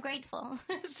happy and I'm grateful.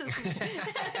 It's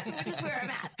just where I'm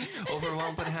at.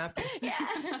 Overwhelmed but happy. Yeah.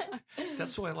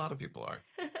 That's the way a lot of people are.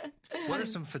 What are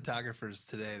some photographers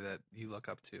today that you look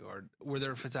up to? Or were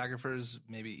there photographers,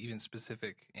 maybe even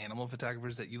specific animal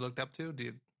photographers that you looked up to?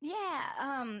 Yeah.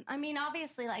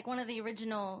 Obviously, one of the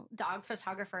original dog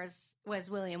photographers was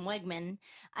William Wegman.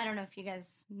 I don't know if you guys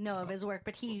know of his work,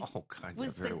 but he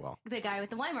was very well. The guy with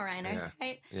the Weimaraners,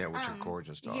 right? Yeah, which are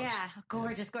gorgeous dogs. Yeah,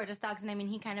 gorgeous dogs. And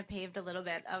he kind of paved a little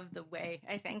bit of the way,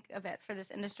 I think, a bit for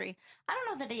this industry. I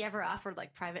don't know that he ever offered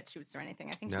private shoots or anything.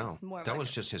 I think it was more that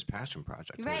was just his passion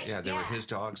project. Right? Yeah, they were his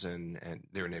dogs, and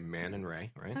they were named Man and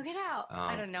Ray, right? Oh, get out!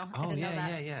 I don't know. Oh, I didn't know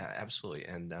that. yeah, absolutely.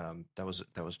 And that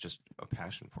was just a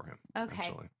passion for him. Okay.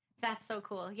 Absolutely. That's so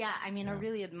cool. Yeah, I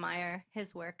really admire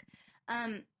his work.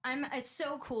 It's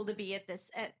so cool to be at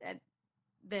this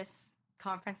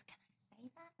conference.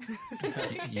 Can I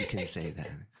say that? You can say that.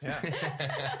 Yeah.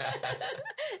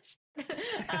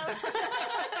 I'm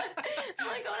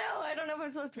oh no, I don't know if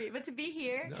I'm supposed to be, but to be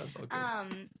here, No, it's all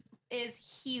good. Is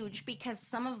huge because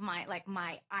some of my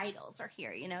my idols are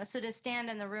here. So to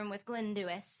stand in the room with Glenn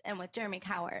Dewis and with Jeremy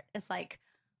Cowart is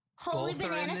holy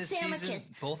banana sandwiches.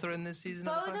 Season. Both are in this season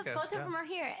both of the podcast. Both of them are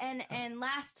here. And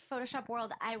last Photoshop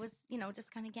World, I was,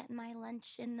 just kind of getting my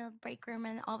lunch in the break room,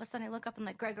 and all of a sudden I look up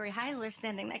and Gregory Heisler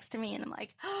standing next to me, and I'm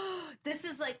oh, this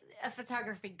is a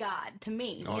photography god to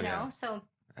me, you know? Yeah. So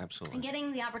absolutely.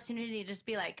 Getting the opportunity to just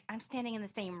be I'm standing in the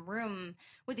same room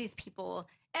with these people.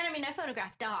 And I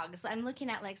photograph dogs. I'm looking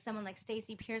at someone like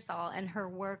Stacey Pearsall and her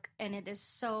work, and it is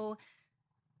so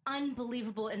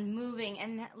unbelievable and moving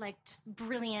and just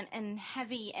brilliant and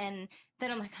heavy, and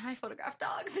then I'm can I photograph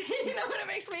dogs? And it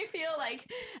makes me feel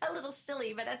a little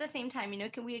silly, but at the same time,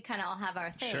 can we kind of all have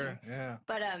our thing? Sure, yeah.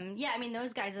 But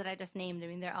those guys that I just named,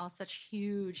 they're all such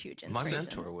huge inspirations. My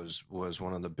mentor was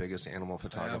one of the biggest animal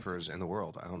photographers in the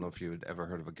world. I don't know if you had ever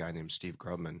heard of a guy named Steve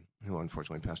Grubman, who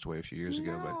unfortunately passed away a few years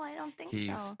ago. But I don't think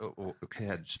he so.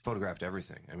 Had photographed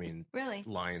everything. Really?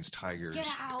 Lions, tigers,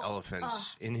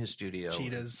 elephants in his studio.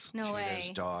 Cheetahs. No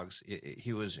way. Dogs.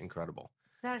 He was incredible.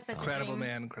 That is such incredible a dream.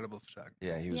 man, incredible photographer.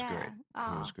 Yeah, he was great.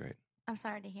 Oh. He was great. I'm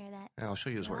sorry to hear that. I'll show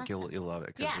you his work. You'll love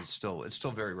it because it's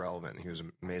still very relevant. He was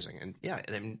amazing, and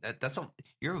I mean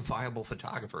you're a viable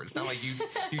photographer. It's not like you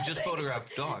just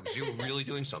photograph dogs. You're really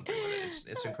doing something with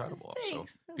it. It's incredible.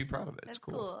 Thanks. So be proud of it. It's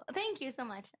cool. Thank you so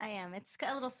much. I am. It's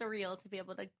a little surreal to be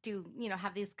able to do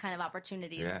have these kind of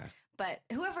opportunities. Yeah. But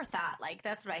whoever thought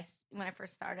that's what when I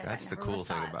first started. That's the cool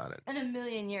thing about it. In a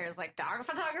million years, dog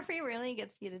photography really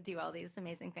gets you to do all these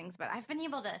amazing things. But I've been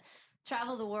able to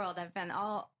travel the world. I've been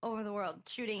all over the world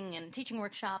shooting and teaching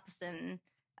workshops, and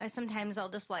sometimes I'll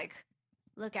just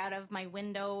look out of my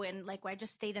window and I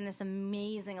just stayed in this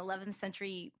amazing 11th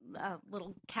century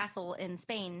little castle in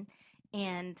Spain,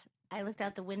 and I looked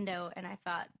out the window and I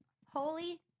thought,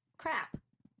 holy crap,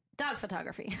 dog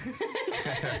photography.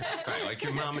 Right, like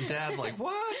your mom and dad, what?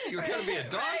 You're going to be a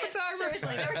dog photographer?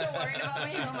 Seriously, they were so worried about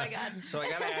me. Oh my God. So I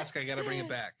got to bring it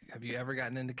back. Have you ever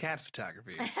gotten into cat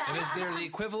photography? And is there the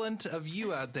equivalent of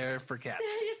you out there for cats?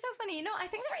 You're so funny. I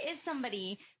think there is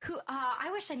somebody who, I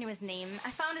wish I knew his name.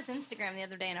 I found his Instagram the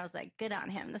other day and I was like, good on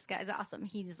him. This guy's awesome.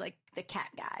 He's the cat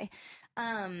guy.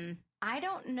 I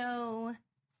don't know.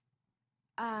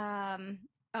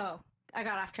 I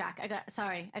got off track. I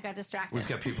got distracted. We've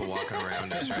got people walking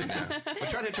around us right now. We're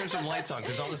trying to turn some lights on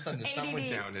because all of a sudden the sun went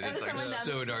down and it's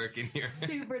so dark in here.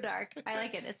 Super dark. I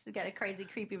like it. It's got a crazy,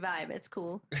 creepy vibe. It's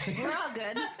cool. We're all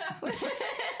good.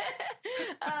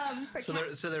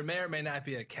 So there may or may not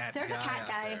be a cat There's guy a cat out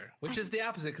guy. there, which is the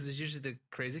opposite because it's usually the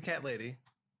crazy cat lady.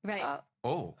 Right.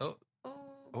 Oh.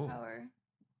 Power.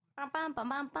 Bum, bum,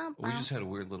 bum, bum, We bum. just had a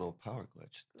weird little power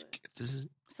glitch.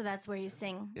 So that's where you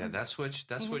sing. Yeah, that switch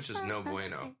is no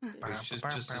bueno. We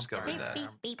just discovered that. Beep,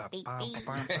 beep, beep, beep.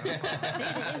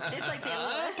 It's like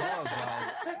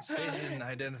the station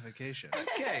identification.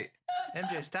 Okay.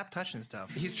 MJ, stop touching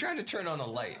stuff. He's trying to turn on a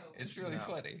light. It's really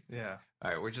funny. Yeah. All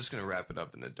right, we're just going to wrap it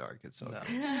up in the dark. It's all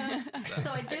good. So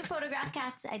I do photograph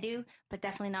cats, but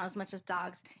definitely not as much as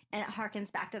dogs. And it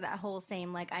harkens back to that whole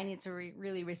same, I need to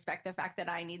really respect the fact that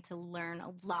I need to learn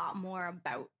a lot more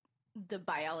about the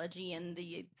biology and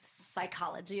the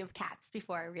psychology of cats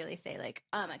before I really say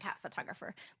I'm a cat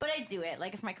photographer. But I do it.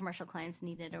 If my commercial clients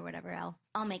need it or whatever,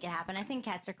 I'll make it happen. I think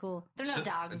cats are cool. They're not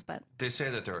dogs, but they say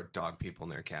that there are dog people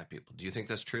and there are cat people. Do you think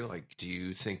that's true? Do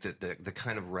you think that the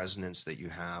kind of resonance that you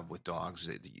have with dogs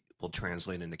will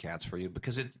translate into cats for you?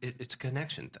 Because it's a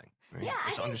connection thing, right? Yeah,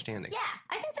 it's understanding. Yeah,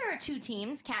 I think there are two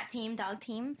teams: cat team, dog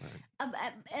team. Right.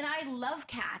 And I love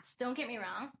cats. Don't get me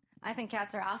wrong. I think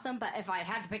cats are awesome, but if I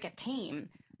had to pick a team,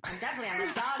 I'm definitely on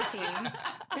the dog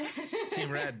team.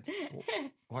 Team Red.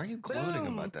 Why are you gloating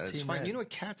about that? It's Team fine. Red. You know what?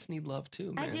 Cats need love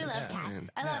too, man. I do love cats. Man.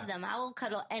 I love them. I will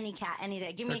cuddle any cat any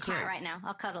day. Give me a cat great. right now.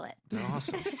 I'll cuddle it. They're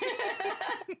awesome.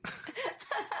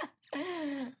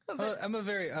 I'm a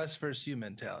very us versus you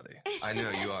mentality. I know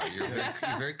you are. You're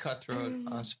very cutthroat.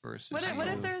 Us versus What you.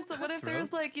 if there's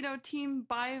team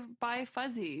bi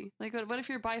fuzzy? What if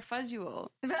you're bifuzzul?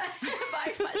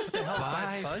 Bye, fudge. What the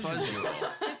hell's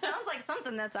Bifuzzle. It sounds like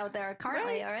something that's out there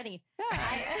currently already. Yeah.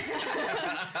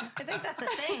 I think that's a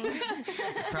thing.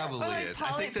 It probably is.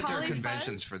 I think that there are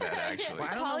conventions for that, actually. Well,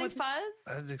 I don't know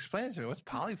Polyfuzz? explain it to me. What's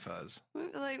polyfuzz?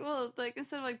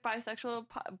 Instead of bisexual,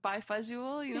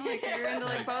 bifuzzul, you're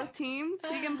into both teams.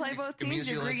 You can play both It teams. means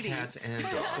you You're like greedy. cats and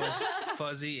dogs.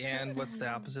 Fuzzy and what's the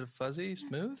opposite of fuzzy?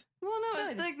 Smooth? Well, no,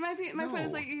 Food. my point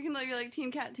is you can you're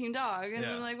team cat, team dog, and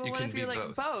Yeah. then You what can if you're be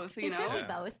both? You know, could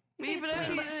be both. Even if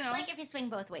you know, If you swing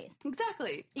both ways.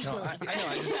 exactly. No, Equally. I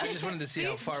know. I just wanted to see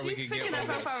how far we she's could get picking with up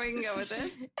how this. far we can go with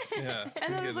this. Yeah.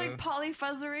 And then we it's get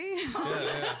polyfuzzery.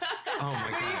 yeah. Oh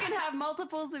my Where you god. can have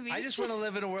multiples of each. I just want to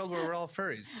live in a world where we're all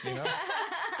furries,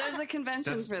 There's a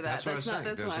convention for that. That's what I was not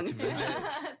saying. this There's a one. convention.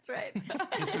 That's right.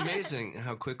 It's amazing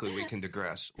how quickly we can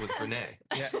digress with Renee.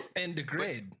 Yeah, and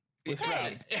degrade with Rob.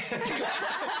 Hey.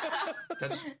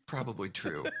 That's probably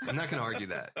true. I'm not going to argue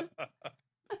that.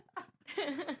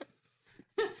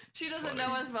 She doesn't know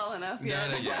us well enough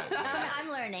yet. Not yet. I'm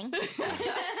learning.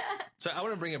 So I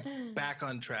want to bring it back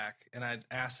on track, and I'd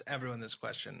ask everyone this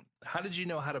question. How did you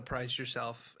know how to price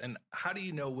yourself, and how do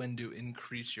you know when to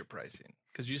increase your pricing?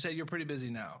 Because you said you're pretty busy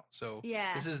now. So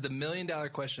Yeah. this is the $1 million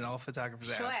question all photographers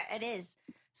Sure, ask. it is.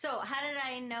 So how did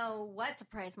I know what to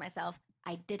price myself?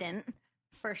 I didn't,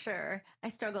 for sure. I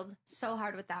struggled so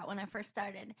hard with that when I first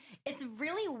started. It's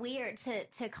really weird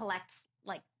to collect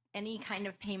any kind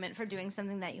of payment for doing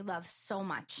something that you love so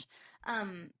much.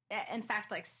 In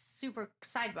fact, super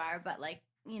sidebar, but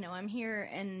I'm here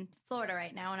in Florida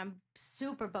right now and I'm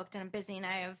super booked and I'm busy and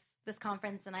I have this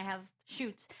conference and I have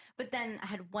shoots. But then I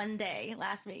had one day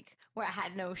last week where I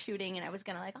had no shooting and I was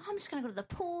going to I'm just going to go to the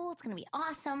pool. It's going to be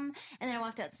awesome. And then I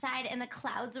walked outside and the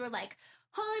clouds were like,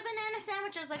 holy banana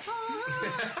sandwiches,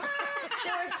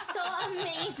 they were so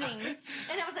amazing.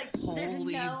 And I was like, there's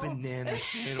Holy no... banana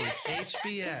sandwiches.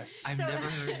 HBS. I've never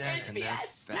heard that. And HBS.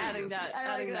 that's Adding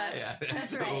that. Yeah, that's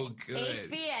so right. good.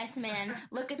 HBS, man.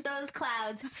 Look at those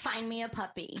clouds. Find me a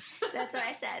puppy. That's what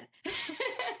I said.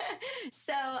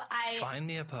 Find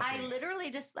me a puppy. I literally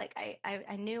just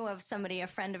I knew of somebody, a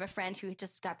friend of a friend, who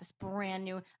just got this brand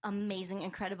new, amazing,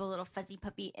 incredible little fuzzy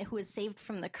puppy who was saved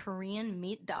from the Korean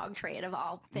meat dog trade of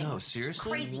all things. No,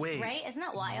 seriously? Crazy, Wait. right? Isn't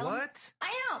that wild? What?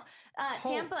 I know.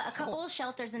 Tampa, a couple of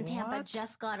shelters in Tampa What?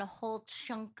 just got a whole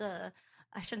chunk of,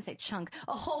 I shouldn't say chunk,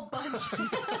 a whole bunch.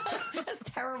 That's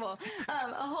terrible.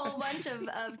 A whole bunch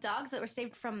of dogs that were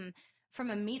saved from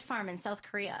a meat farm in South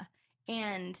Korea.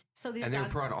 And so these And they were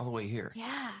dogs, brought all the way here.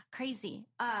 yeah, crazy.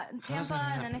 does Tampa,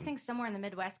 that and then I happen? think somewhere in the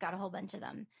Midwest got a whole bunch of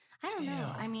them. I don't know.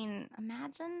 Damn. I mean,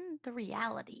 imagine the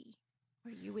reality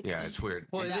where you would. Yeah, eat it's weird.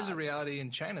 Well, a it is a dog. reality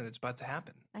in China that's about to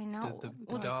happen. I know. The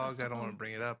Well, dog, I don't want to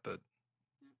bring it up, but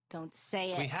Don't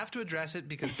say it. we have to address it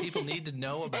because people need to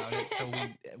know about it. So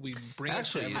we bring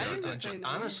Actually, it to I everyone's didn't attention. say no.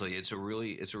 honestly, it's a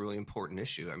really important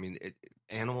issue. I mean,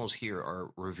 animals here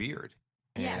are revered.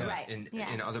 Yeah, And right. In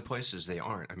Yeah. other places, they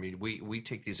aren't. I mean, we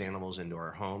take these animals into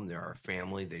our home. They're our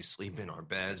family. They sleep in our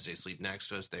beds. They sleep next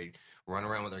to us. They run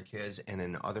around with our kids. And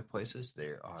in other places, they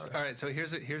are All right, so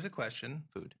here's a question.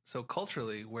 food. So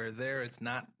culturally, where there it's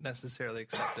not necessarily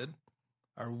accepted,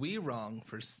 are we wrong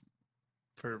for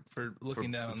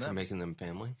looking down on for them? making them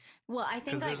family. Well, I think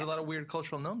Because there's a lot of weird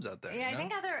cultural norms out there. Yeah, you I know?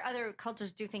 think other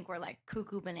cultures do think we're like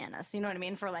cuckoo bananas. You know what I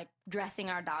mean? For like dressing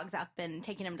our dogs up and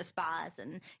taking them to spas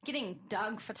and getting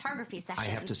dog photography sessions. I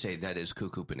have to say that is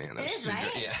cuckoo bananas. It is,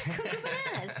 right? Yeah. Cuckoo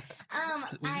bananas.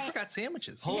 We forgot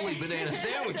sandwiches. Holy banana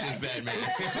sandwiches, Batman.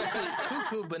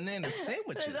 Cuckoo banana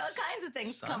sandwiches. There's all kinds of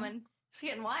things son. coming. It's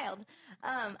getting wild.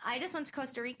 I just went to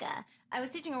Costa Rica. I was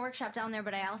teaching a workshop down there,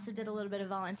 but I also did a little bit of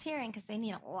volunteering because they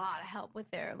need a lot of help with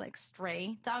their like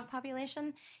stray dog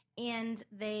population. And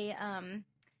they,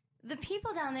 the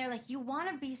people down there, like you want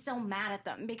to be so mad at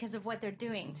them because of what they're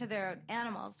doing to their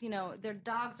animals. You know, their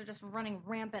dogs are just running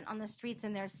rampant on the streets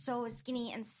and they're so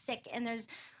skinny and sick and there's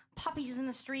puppies in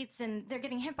the streets and they're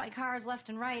getting hit by cars left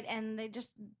and right and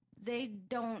they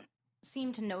don't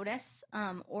seem to notice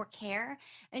or care,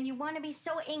 and you want to be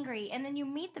so angry, and then you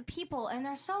meet the people and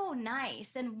they're so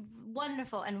nice and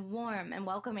wonderful and warm and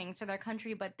welcoming to their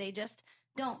country, but they just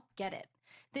don't get it.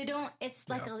 They don't. It's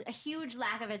like a huge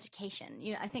lack of education.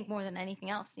 You know, I think more than anything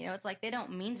else. You know, it's like they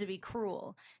don't mean to be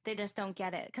cruel. They just don't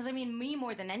get it. Because I mean, me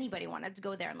more than anybody wanted to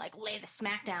go there and like lay the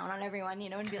smack down on everyone. You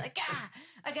know, and be like,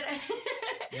 I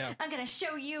gotta, I'm gonna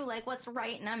show you like what's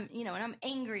right, and I'm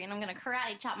angry, and I'm gonna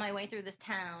karate chop my way through this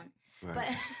town.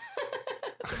 Right.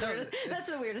 But that's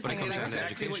the weirdest But it thing comes I've down ever to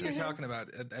Exactly what education. you're talking about.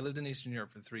 I lived in Eastern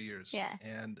Europe for 3 years. Yeah.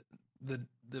 And the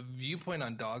viewpoint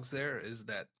on dogs there is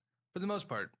that, for the most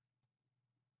part,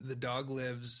 the dog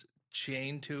lives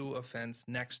chained to a fence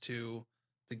next to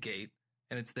the gate,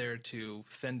 and it's there to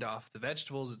fend off the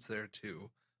vegetables. It's there to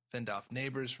fend off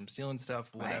neighbors from stealing stuff,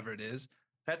 whatever it is.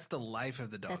 That's the life of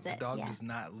the dog. That's The it, dog yeah. does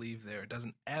not leave there. It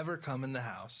doesn't ever come in the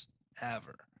house,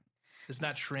 ever. It's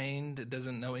not trained. It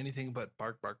doesn't know anything but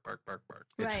bark, bark, bark, bark, bark.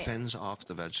 It Right. fends off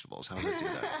the vegetables. How does it do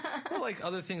that? Well, like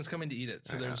other things coming to eat it.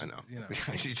 So there's, I know. you know.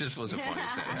 It just was a funny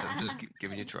sentence. I'm just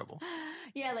giving you trouble.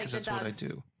 Yeah, like Because the that's dogs. what I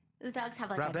do. The dogs have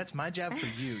like Rob, a that's my job for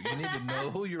you. You need to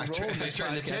know your I role in this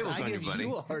turn the podcast. tables I on you, give buddy.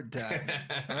 you a hard time.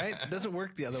 All right? It doesn't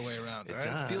work the other way around. It All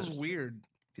right? It feels does. weird.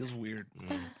 Feels weird.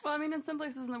 Well, I mean, in some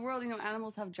places in the world,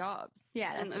 animals have jobs.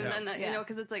 Yeah, that's and true. you know,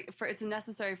 because it's like it's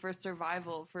necessary for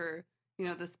survival for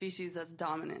the species that's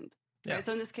dominant. Yeah. Right?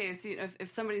 So in this case,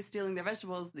 if somebody's stealing their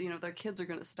vegetables, their kids are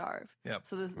going to starve. Yep.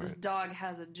 So this dog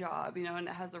has a job, and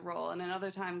it has a role. And then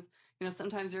other times,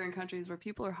 sometimes you're in countries where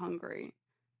people are hungry,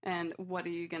 and what are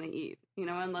you going to eat?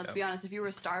 And let's be honest, if you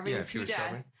were starving Yeah, if you to were death,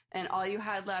 starving. and all you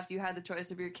had left, you had the choice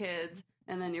of your kids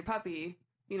and then your puppy.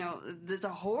 That's a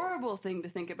horrible thing to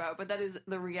think about, but that is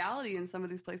the reality in some of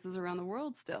these places around the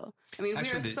world still. I mean,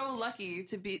 Actually, we are so lucky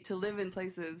to live in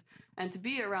places and to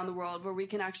be around the world where we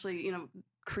can actually,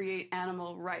 create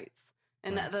animal rights.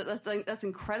 And that's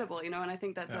incredible, and I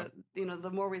think that the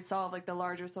more we solve like the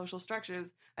larger social structures,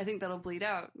 I think that'll bleed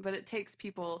out. But it takes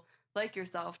people like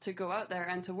yourself to go out there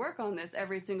and to work on this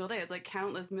every single day. It's like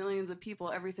countless millions of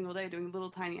people every single day doing little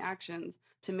tiny actions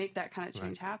to make that kind of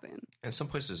change happen. And some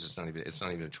places it's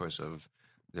not even a choice of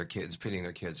their kids, feeding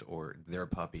their kids or their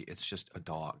puppy. It's just a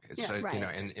dog. It's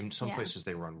and in some places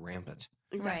they run rampant.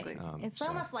 Exactly. Right. It's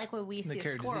almost like what we see a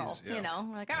squirrel, disease,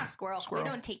 we're like, squirrel. We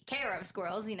don't take care of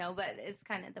squirrels, but it's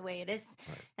kind of the way it is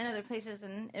in other places,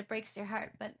 and it breaks your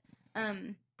heart. But,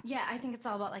 I think it's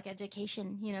all about like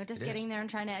education, just getting there and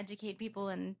trying to educate people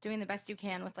and doing the best you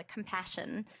can with like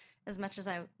compassion, as much as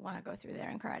I want to go through there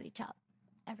and karate chop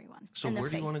everyone. So where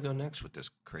do you want to go next with this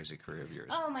crazy career of yours?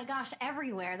 Oh my gosh,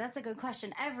 everywhere. That's a good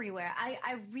question. Everywhere.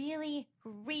 I really,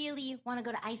 really want to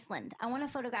go to Iceland. I want to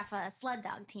photograph a sled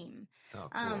dog team. Oh,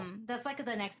 cool. That's like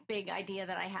the next big idea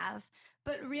that I have.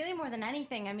 But really, more than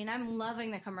anything, I mean, I'm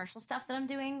loving the commercial stuff that I'm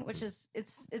doing, which is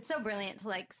it's so brilliant to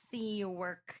like see your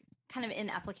work kind of in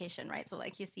application, right? So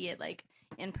like you see it like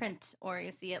in print, or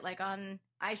you see it like on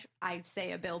I'd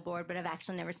say a billboard, but I've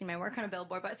actually never seen my work on a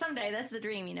billboard. But someday that's the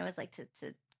dream, is like to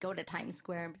go to Times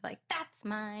Square and be like, that's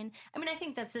mine. I mean, I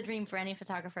think that's the dream for any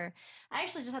photographer. I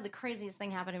actually just had the craziest thing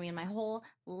happen to me in my whole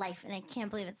life, and I can't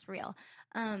believe it's real.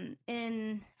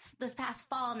 In this past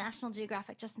fall, National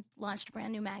Geographic just launched a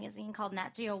brand new magazine called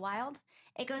Nat Geo Wild.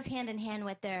 It goes hand in hand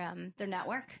with their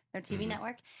network, their TV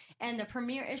network, and the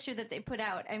premiere issue that they put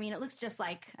out. I mean, it looks just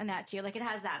like a Nat Geo, like it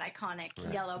has that iconic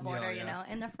yellow border,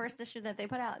 And the first issue that they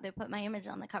put out, they put my image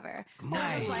on the cover. Nice.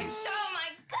 I was like, oh my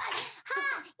god,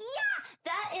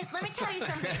 that is. Let me tell you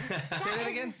something. Say that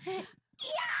again.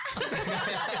 Yeah.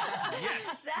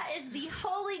 Yes. That is the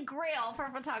holy grail for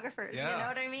photographers. Yeah. You know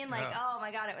what I mean? Like, oh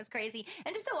my God, it was crazy.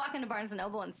 And just to walk into Barnes &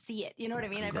 Noble and see it, you know what I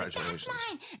mean? I'd be like, that's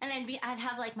mine. And I'd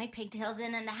have like my pigtails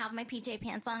in and I have my PJ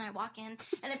pants on. I'd walk in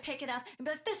and I'd pick it up and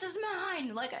be like, this is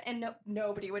mine. Like, and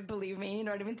nobody would believe me. You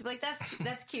know what I mean? To be like,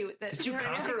 that's cute. Did you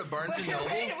conquer a Barnes & Noble?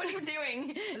 What are you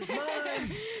doing? This is mine.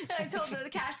 And I told the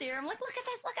cashier, I'm like, look at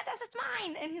this, it's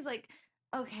mine. And he's like,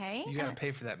 okay. You gotta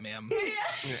pay for that, ma'am.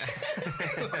 Yeah.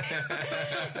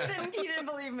 He didn't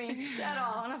believe me at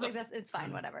all. And I was like, it's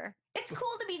fine, whatever. It's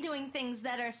cool to be doing things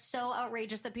that are so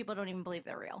outrageous that people don't even believe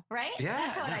they're real, right? Yeah,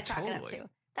 that's what I chalk totally. it up to.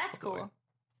 That's cool.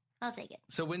 I'll take it.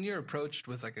 So when you're approached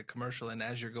with like a commercial, and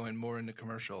as you're going more into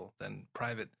commercial than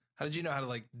private, how did you know how to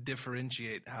like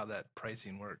differentiate how that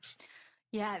pricing works?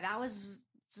 Yeah, that was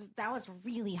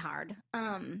really hard.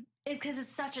 Because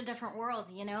it's such a different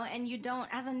world, and you don't,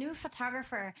 as a new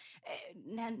photographer,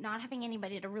 not having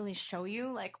anybody to really show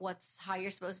you like how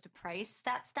you're supposed to price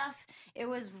that stuff. It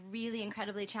was really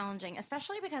incredibly challenging,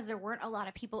 especially because there weren't a lot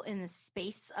of people in the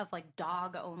space of like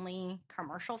dog only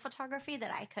commercial photography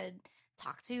that I could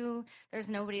talk to. There's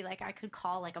nobody like I could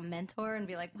call like a mentor and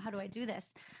be like, how do I do this?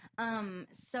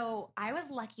 So I was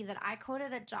lucky that I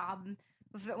quoted a job.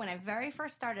 When I very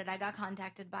first started, I got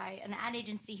contacted by an ad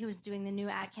agency who was doing the new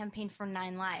ad campaign for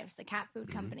 9 Lives, the cat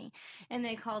food company. And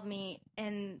they called me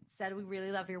and said, we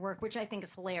really love your work, which I think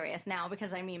is hilarious now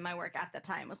because, I mean, my work at the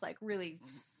time was like really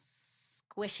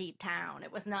squishy town.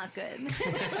 It was not good.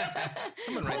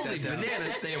 Someone write Holy that down.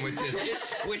 banana sandwiches.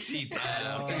 It's squishy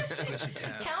town. Oh, it's squishy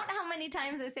town. Count how many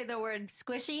times I say the word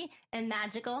squishy and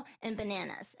magical and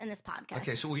bananas in this podcast.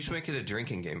 Okay, so we should make it a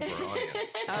drinking game for our audience.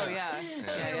 Oh,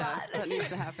 yeah. That needs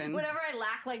to happen. Whenever I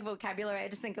lack like vocabulary, I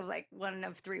just think of like one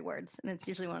of 3 words, and it's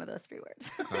usually one of those 3 words.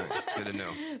 All right, good to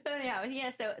know. But anyhow,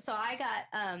 so I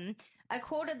got I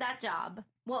quoted that job.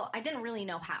 Well, I didn't really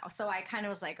know how, so I kind of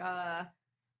was like,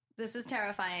 this is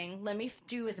terrifying. Let me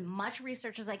do as much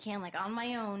research as I can, like on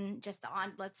my own,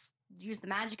 let's use the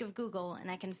magic of Google, and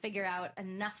I can figure out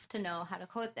enough to know how to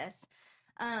quote this.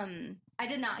 I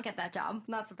did not get that job,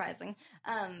 not surprising,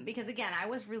 because again, I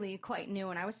was really quite new,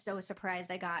 and I was so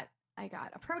surprised I got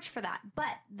approached for that.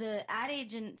 But the ad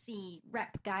agency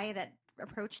rep guy that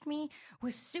approached me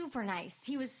was super nice.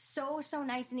 He was so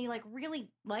nice, and he like really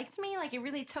liked me. Like, he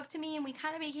really took to me, and we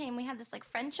had this like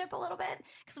friendship a little bit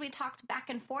because we talked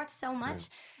back and forth so much,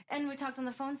 and we talked on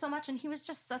the phone so much, and he was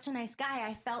just such a nice guy.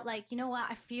 I felt like, you know what,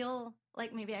 I feel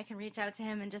like maybe I can reach out to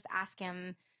him and just ask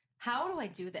him, how do I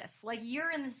do this? Like,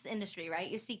 you're in this industry, right?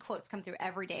 You see quotes come through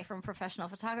every day from professional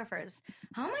photographers.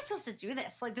 How am I supposed to do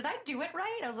this? Like, did I do it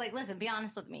right? I was like, listen, be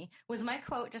honest with me. Was my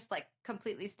quote just like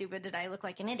completely stupid? Did I look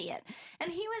like an idiot?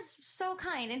 And he was so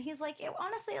kind. And he's like,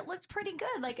 honestly, it looked pretty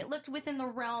good. Like, it looked within the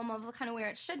realm of kind of where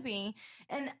it should be.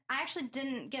 And I actually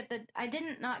I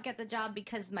did not get the job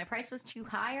because my price was too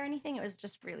high or anything. It was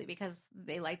just really because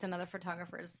they liked another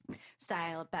photographer's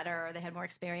style better, or they had more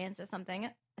experience or something,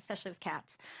 especially with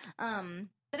cats.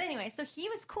 But anyway, so he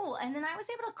was cool. And then I was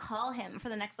able to call him for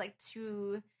the next like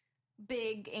 2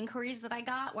 big inquiries that I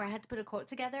got, where I had to put a quote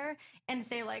together and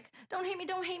say like, don't hate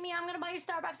me, I'm going to buy you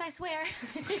Starbucks, I swear.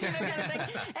 Kind of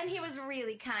thing. And he was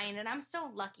really kind, and I'm so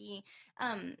lucky.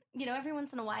 Every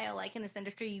once in a while, like in this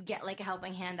industry, you get like a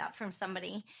helping hand out from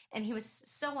somebody, and he was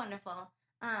so wonderful.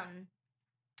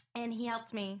 And he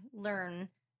helped me learn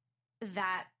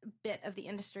that bit of the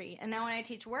industry. And now when I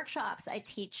teach workshops, I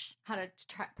teach how to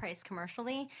price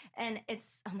commercially. And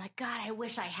I'm like, God, I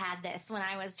wish I had this when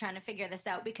I was trying to figure this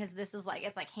out, because this is like,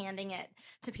 it's like handing it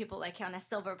to people like on a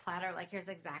silver platter. Like, here's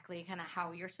exactly kind of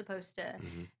how you're supposed to,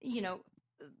 you know,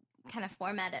 kind of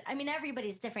format it. I mean,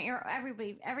 everybody's different.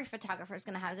 Every photographer is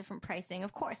going to have different pricing.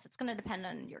 Of course, it's going to depend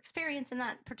on your experience in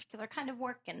that particular kind of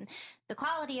work and the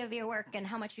quality of your work and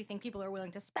how much you think people are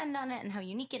willing to spend on it and how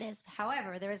unique it is.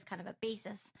 However, there is kind of a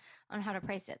basis on how to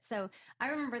price it. So I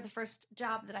remember the first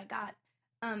job that I got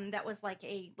that was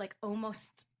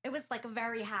it was like a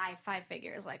very high 5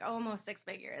 figures, like almost 6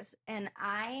 figures. And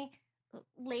I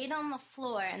laid on the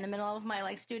floor in the middle of my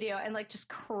like studio and like just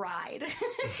cried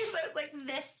because I was like,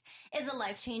 this is a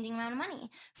life-changing amount of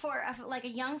money for like a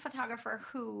young photographer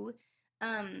who,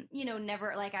 you know,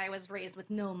 never, like, I was raised with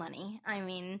no money. I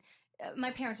mean,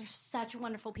 my parents are such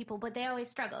wonderful people, but they always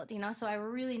struggled, you know, so I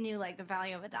really knew like the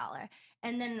value of $1.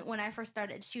 And then when I first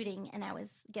started shooting and I was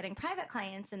getting private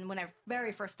clients, and when I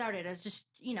very first started, I was just,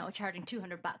 you know, charging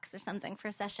 $200 or something for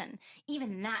a session.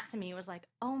 Even that to me was like,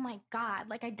 oh my God,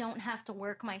 like I don't have to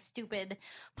work my stupid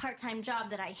part-time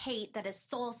job that I hate, that is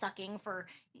soul sucking for,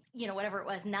 you know, whatever it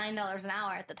was, $9 an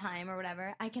hour at the time or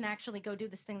whatever. I can actually go do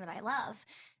this thing that I love.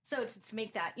 So to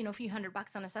make that, you know, a few $100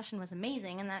 on a session was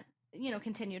amazing. And that, you know,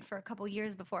 continued for a couple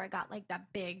years before I got like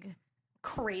that big,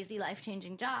 crazy,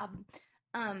 life-changing job.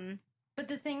 But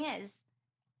the thing is,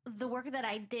 the work that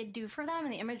I did do for them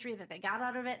and the imagery that they got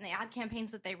out of it and the ad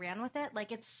campaigns that they ran with it,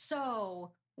 like, it's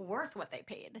so worth what they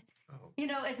paid. Oh. You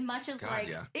know, as much as God, like,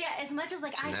 yeah, as much as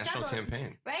like it's I national struggled,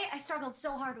 campaign, right? I struggled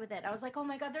so hard with it. I was like, oh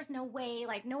my God, there's no way,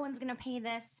 like, no one's going to pay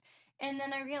this. And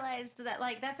then I realized that,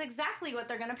 like, that's exactly what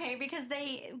they're going to pay, because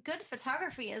good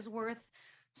photography is worth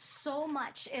so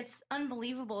much. It's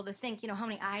unbelievable to think, you know, how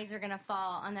many eyes are going to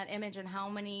fall on that image and how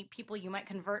many people you might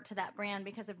convert to that brand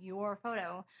because of your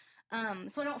photo.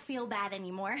 So I don't feel bad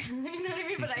anymore. You know what I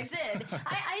mean? But I did.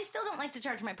 I still don't like to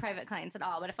charge my private clients at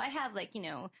all. But if I have, like, you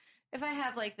know, if I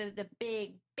have like the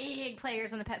big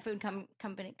players in the pet food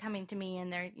company coming to me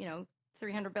and they're, you know,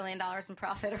 $300 billion in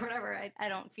profit or whatever, I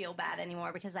don't feel bad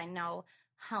anymore, because I know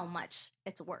how much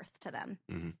it's worth to them.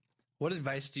 Mm-hmm. What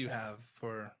advice do you have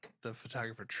for the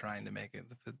photographer trying to make it,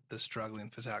 the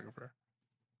struggling photographer?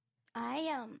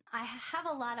 I have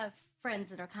a lot of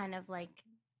friends that are kind of like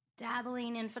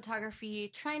dabbling in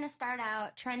photography, trying to start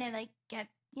out, trying to like get,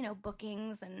 you know,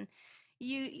 bookings, and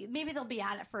maybe they'll be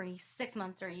at it for 6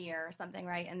 months or a year or something,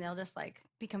 right? And they'll just like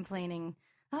be complaining,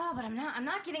 oh, but I'm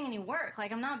not getting any work.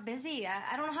 Like, I'm not busy.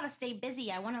 I don't know how to stay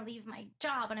busy. I want to leave my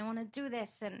job and I want to do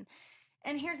this.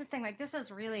 And here's the thing, like, this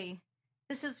is really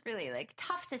like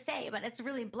tough to say, but it's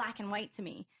really black and white to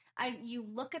me. You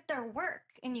look at their work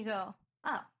and you go,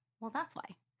 oh, well, that's why.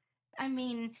 I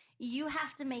mean, you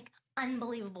have to make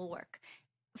unbelievable work.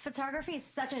 Photography is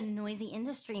such a noisy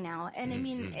industry now. And I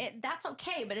mean, that's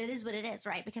okay, but it is what it is,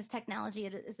 right? Because technology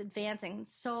is advancing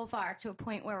so far to a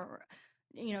point where,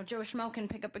 you know, Joe Schmo can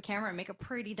pick up a camera and make a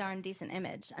pretty darn decent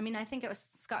image. I mean, I think it was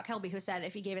Scott Kelby who said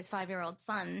if he gave his 5-year-old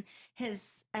son his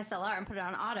SLR and put it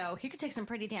on auto, he could take some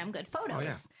pretty damn good photos. Oh,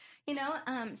 yeah. You know,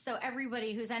 so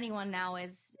everybody who's anyone now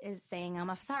is saying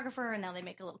I'm a photographer, and now they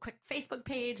make a little quick Facebook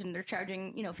page and they're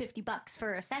charging, you know, $50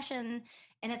 for a session.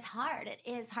 And it's hard. It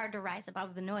is hard to rise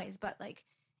above the noise. But like,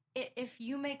 if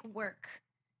you make work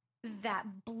that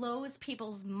blows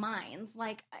people's minds,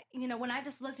 like, you know, when I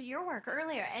just looked at your work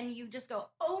earlier and you just go,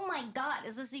 oh my God,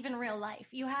 is this even real life?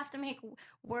 You have to make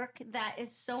work that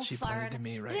is so she far. She pointed to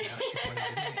me right now. She pointed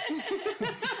to me.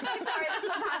 I'm sorry, this is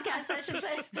a podcast, I should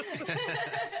say.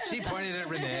 She pointed at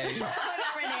Renee. Oh,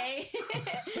 not Renee.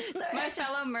 Sorry, my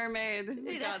fellow mermaid.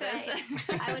 That's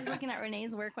right. I was looking at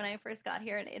Renee's work when I first got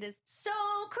here, and it is so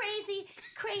crazy.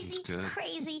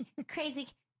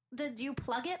 Do you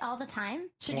plug it all the time?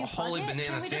 Should you plug holy it?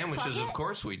 banana sandwiches, of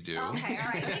course we do. Okay, all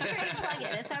right. Make sure you plug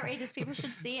it. It's outrageous. People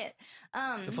should see it.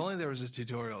 If only there was a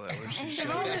tutorial that was.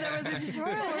 If only there was a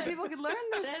tutorial where people could learn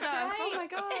this stuff. Right. Oh my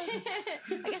God.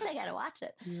 I guess I gotta watch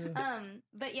it. Yeah.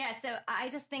 But yeah, so I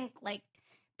just think like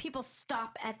people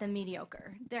stop at the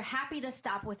mediocre. They're happy to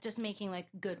stop with just making like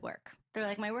good work. They're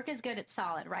like, my work is good. It's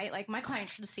solid, right? Like my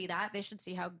clients should see that. They should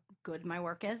see how good my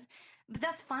work is. But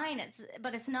that's fine.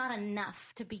 But it's not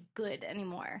enough to be good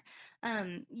anymore.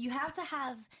 You have to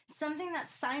have something that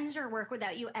signs your work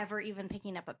without you ever even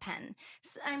picking up a pen.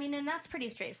 So, I mean, and that's pretty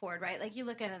straightforward, right? Like you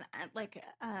look at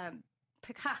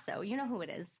Picasso, you know who it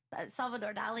is.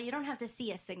 Salvador Dali, you don't have to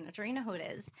see a signature. You know who it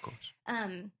is. Of course.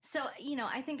 So, you know,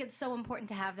 I think it's so important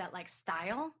to have that like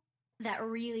style that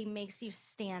really makes you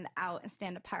stand out and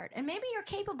stand apart. And maybe you're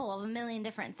capable of a million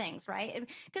different things, right?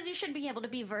 Because you should be able to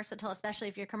be versatile, especially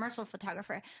if you're a commercial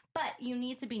photographer. But you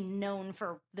need to be known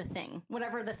for the thing,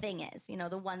 whatever the thing is,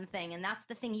 the one thing. And that's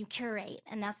the thing you curate.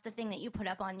 And that's the thing that you put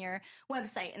up on your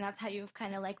website. And that's how you've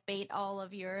kind of like bait all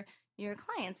of your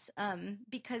clients,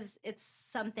 because it's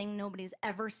something nobody's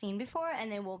ever seen before,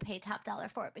 and they will pay top dollar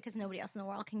for it because nobody else in the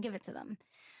world can give it to them.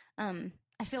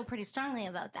 I feel pretty strongly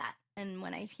about that. And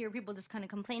when I hear people just kind of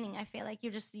complaining, I feel like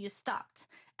you stopped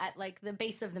at like the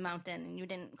base of the mountain and you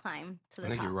didn't climb to the top. I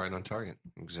think you're right on target.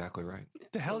 Exactly right.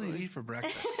 What the hell do you eat for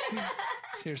breakfast?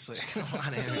 Seriously. A lot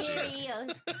of energy. Cheerios.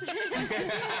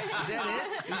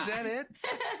 Is that it?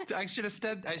 I should have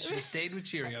stayed with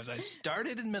Cheerios. I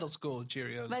started in middle school with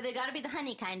Cheerios. But they got to be the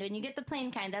honey kind. When you get the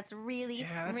plain kind, that's really...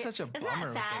 Yeah, that's such a bummer.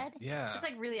 Isn't that sad? Yeah. It's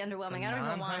like really underwhelming. I don't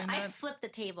know why. I flip the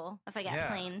table if I get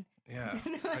plain. Yeah.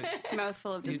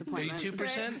 Mouthful of disappointment. Are you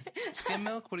 2% skim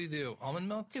milk? What do you do? Almond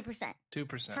milk? 2%.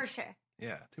 2%. For sure.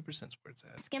 Yeah, 2% is where it's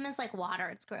at. Skim is like water.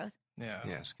 It's gross. Yeah.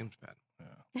 Yeah, skim's bad.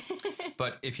 Yeah.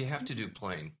 But if you have to do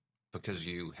plain, because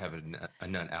you have a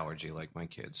nut allergy like my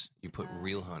kids, you put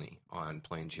real honey on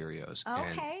plain Cheerios. Okay.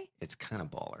 And it's kind of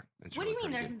baller. It's what really do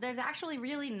you mean? There's actually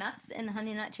really nuts in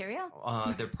Honey Nut Cheerio?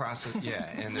 They're processed,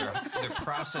 and they're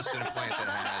processed in a plant that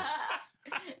has...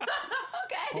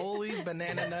 Okay. Holy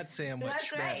banana nut sandwich,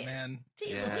 That's right. man.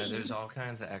 Yeah, there's all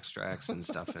kinds of extracts and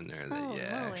stuff in there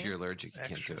that, if you're allergic, you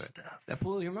can't do it. Stuff. That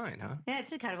blew your mind, huh? Yeah, it's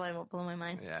kind of like blew my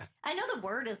mind. Yeah. I know the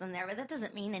word is in there, but that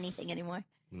doesn't mean anything anymore.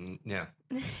 Yeah.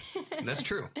 That's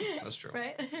true. That's true.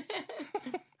 Right?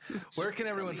 Where can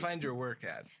everyone find your work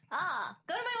at?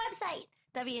 Go to my website,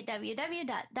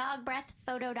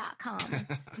 www.dogbreathphoto.com.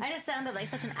 I just sounded like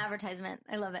such an advertisement.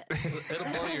 I love it.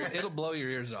 It'll blow your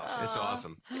ears off. It's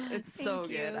awesome. It's so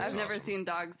Thank you. good. I've It's never awesome. seen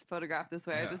dogs photographed this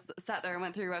way. Yeah. I just sat there and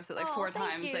went through your website like 4 thank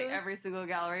times, you. like every single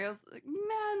gallery. I was like,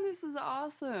 man, this is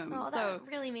awesome. Oh, So that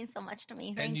really means so much to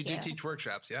me. Thank And you. you do teach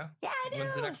workshops, yeah? Yeah, I do.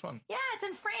 When's the next one? Yeah, it's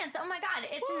in France. Oh my God.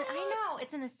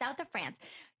 It's in the south of France.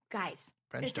 Guys.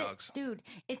 French dogs. Dude,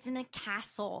 it's in a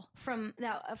castle from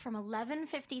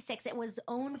 1156. It was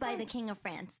owned by the King of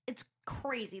France. It's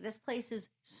crazy. This place is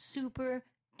super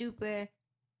duper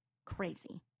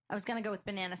crazy. I was gonna go with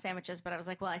banana sandwiches, but I was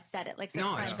like, well, I said it like 6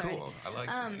 No, times it's already. cool. I like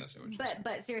banana sandwiches.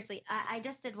 But seriously, I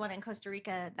just did one in Costa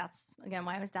Rica. That's again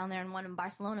why I was down there, and one in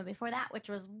Barcelona before that, which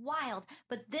was wild.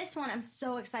 But this one I'm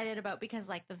so excited about because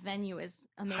like the venue is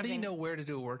amazing. How do you know where to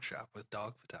do a workshop with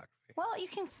dog photography? Well, you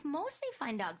can mostly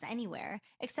find dogs anywhere,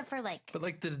 except for like. But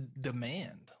like the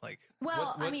demand, like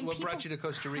Well, what, I mean, what brought people you to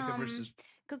Costa Rica come- versus?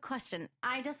 Good question.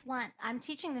 I'm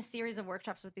teaching this series of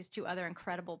workshops with these 2 other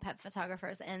incredible pet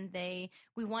photographers, and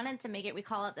we wanted to make it, we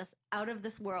call it this out of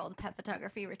this world pet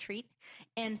photography retreat.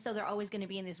 And so they're always going to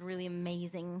be in these really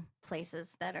amazing places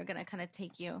that are going to kind of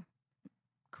take you,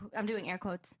 I'm doing air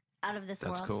quotes, out of this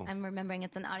That's world. cool. I'm remembering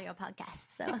it's an audio podcast.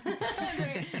 So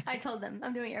I told them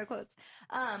I'm doing air quotes.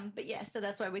 But yeah, so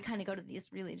that's why we kind of go to these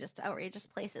really just outrageous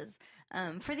places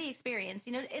for the experience.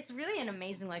 It's really an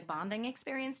amazing like bonding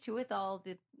experience too with all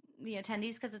the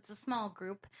attendees because it's a small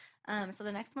group. So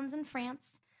the next one's in France.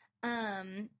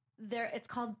 It's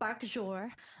called Bark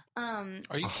Jour. Are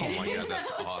you Oh kidding? my God, that's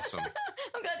awesome.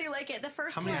 I'm glad you like it. The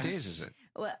first How many one, days is it?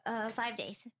 5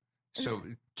 days. So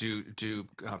do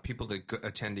people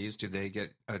attendees, do they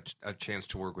get a chance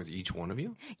to work with each one of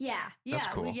you? Yeah, That's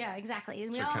cool. yeah, exactly.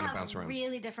 We So all kind of have bounce around.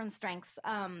 really different strengths.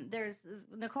 There's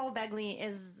Nicole Begley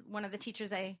is one of the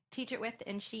teachers I teach it with,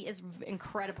 and she is an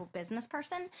incredible business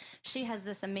person. She has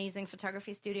this amazing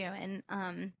photography studio, and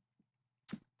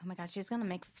oh my God, she's going to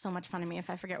make so much fun of me if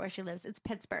I forget where she lives. It's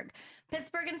Pittsburgh.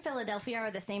 Pittsburgh and Philadelphia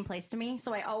are the same place to me,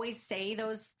 so I always say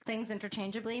those things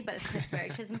interchangeably, but it's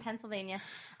Pittsburgh. She's in Pennsylvania.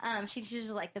 She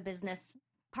teaches like the business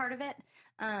part of it.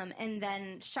 And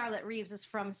then Charlotte Reeves is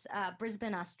from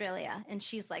Brisbane, Australia, and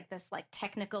she's like this like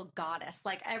technical goddess.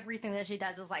 Like everything that she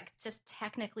does is like just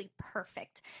technically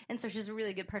perfect. And so she's a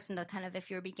really good person to kind of, if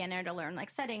you're a beginner, to learn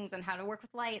like settings and how to work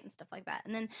with light and stuff like that.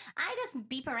 And then I just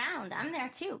beep around. I'm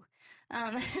there too. You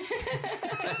can come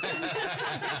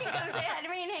say hi to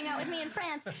me and hang out with me in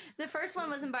France. The first one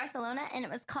was in Barcelona, and it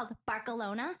was called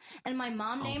Barcelona, and my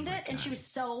mom named it, and she was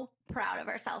so proud of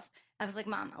herself. I was like,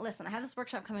 Mom, listen, I have this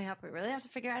workshop coming up. We really have to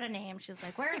figure out a name. She's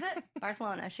like, where is it?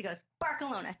 Barcelona. She goes,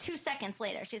 Barcelona. 2 seconds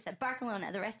later, she said,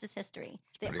 Barcelona. The rest is history.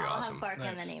 They all awesome. have Bark in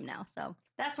Nice. the name now. So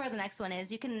that's where the next one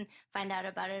is. You can find out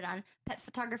about it on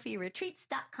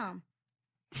petphotographyretreats.com.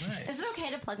 Nice. Is it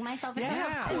okay to plug myself?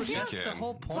 Yeah, of course. That's That's the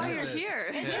whole That's why point. you're of it. here.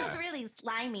 It feels really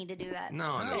slimy to do that.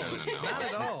 No. Not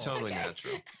It's at all. Totally Okay.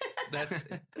 natural. That's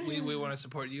we want to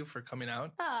support you for coming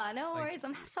out. Oh, no worries.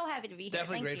 I'm so happy to be here.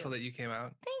 Definitely Thank grateful you. that you came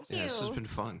out. Thank you. Yeah, this has been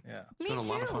fun. Yeah. It's Me been a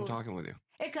lot of fun too. talking with you.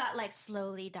 It got like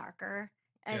slowly darker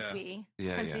as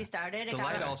Yeah, since yeah. we started. It The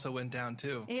got light also went down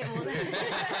too. It,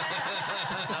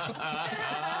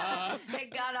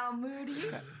 it got all moody.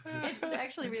 It's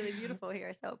actually really beautiful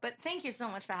here. So, but thank you so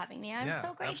much for having me. I'm Yeah, so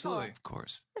grateful. absolutely. Of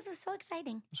course. This was so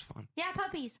exciting. It was fun. Yeah,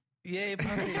 puppies. Yay,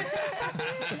 puppies.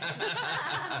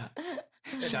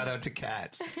 Shout out to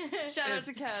cats. Shout out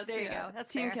to cats. There you yeah. go.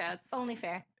 That's Team fair. Cats. Only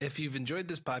fair. If you've enjoyed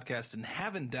this podcast and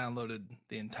haven't downloaded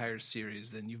the entire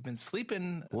series, then you've been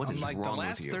sleeping What on is like the wrong with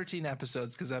last you? 13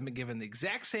 episodes because I've been given the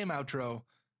exact same outro,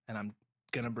 and I'm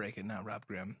gonna break it now, Rob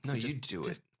Grimm. No, you do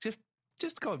it.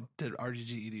 Just go to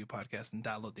RGG EDU podcast and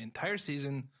download the entire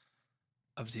season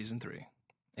of season 3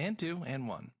 and 2 and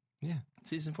 1. Yeah.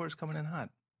 Season 4 is coming in hot.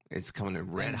 It's coming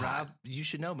in red and hot. Rob, you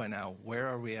should know by now, where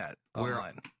are we at We're-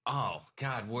 online? Oh,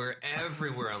 God, we're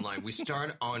everywhere online. We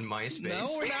start on MySpace. No,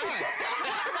 we're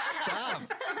not.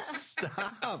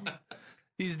 Stop.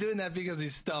 He's doing that because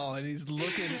he's stalling. He's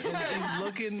looking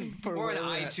for We're on where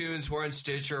we're at. iTunes, we're on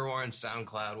Stitcher, we're on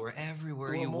SoundCloud. We're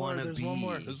everywhere One you more, want to there's be.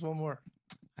 There's one more.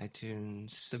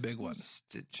 iTunes. The big one.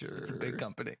 Stitcher. It's a big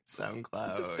company.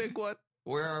 SoundCloud. It's a big one.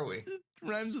 Where are we? It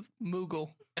rhymes with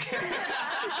Moogle.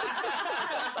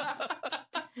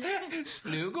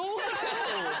 Snoogle?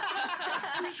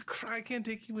 I can't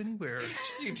take you anywhere.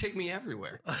 You can take me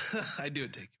everywhere. I do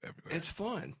take you everywhere. It's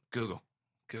fun. Google.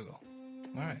 Google.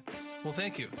 All right. Well,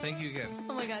 thank you. Thank you again.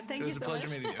 Oh my God. Thank It you was so a pleasure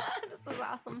much. meeting you. This was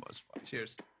awesome. It was fun.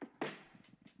 Cheers.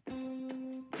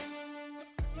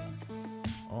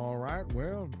 All right,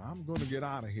 well, I'm going to get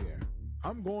out of here.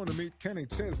 I'm going to meet Kenny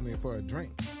Chesney for a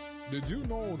drink. Did you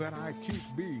know that I keep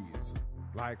bees?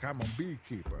 Like I'm a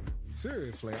beekeeper.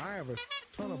 Seriously, I have a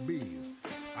ton of bees.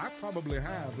 I probably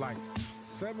have like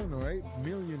 7 or 8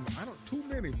 million, too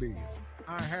many bees.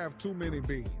 I have too many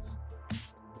bees.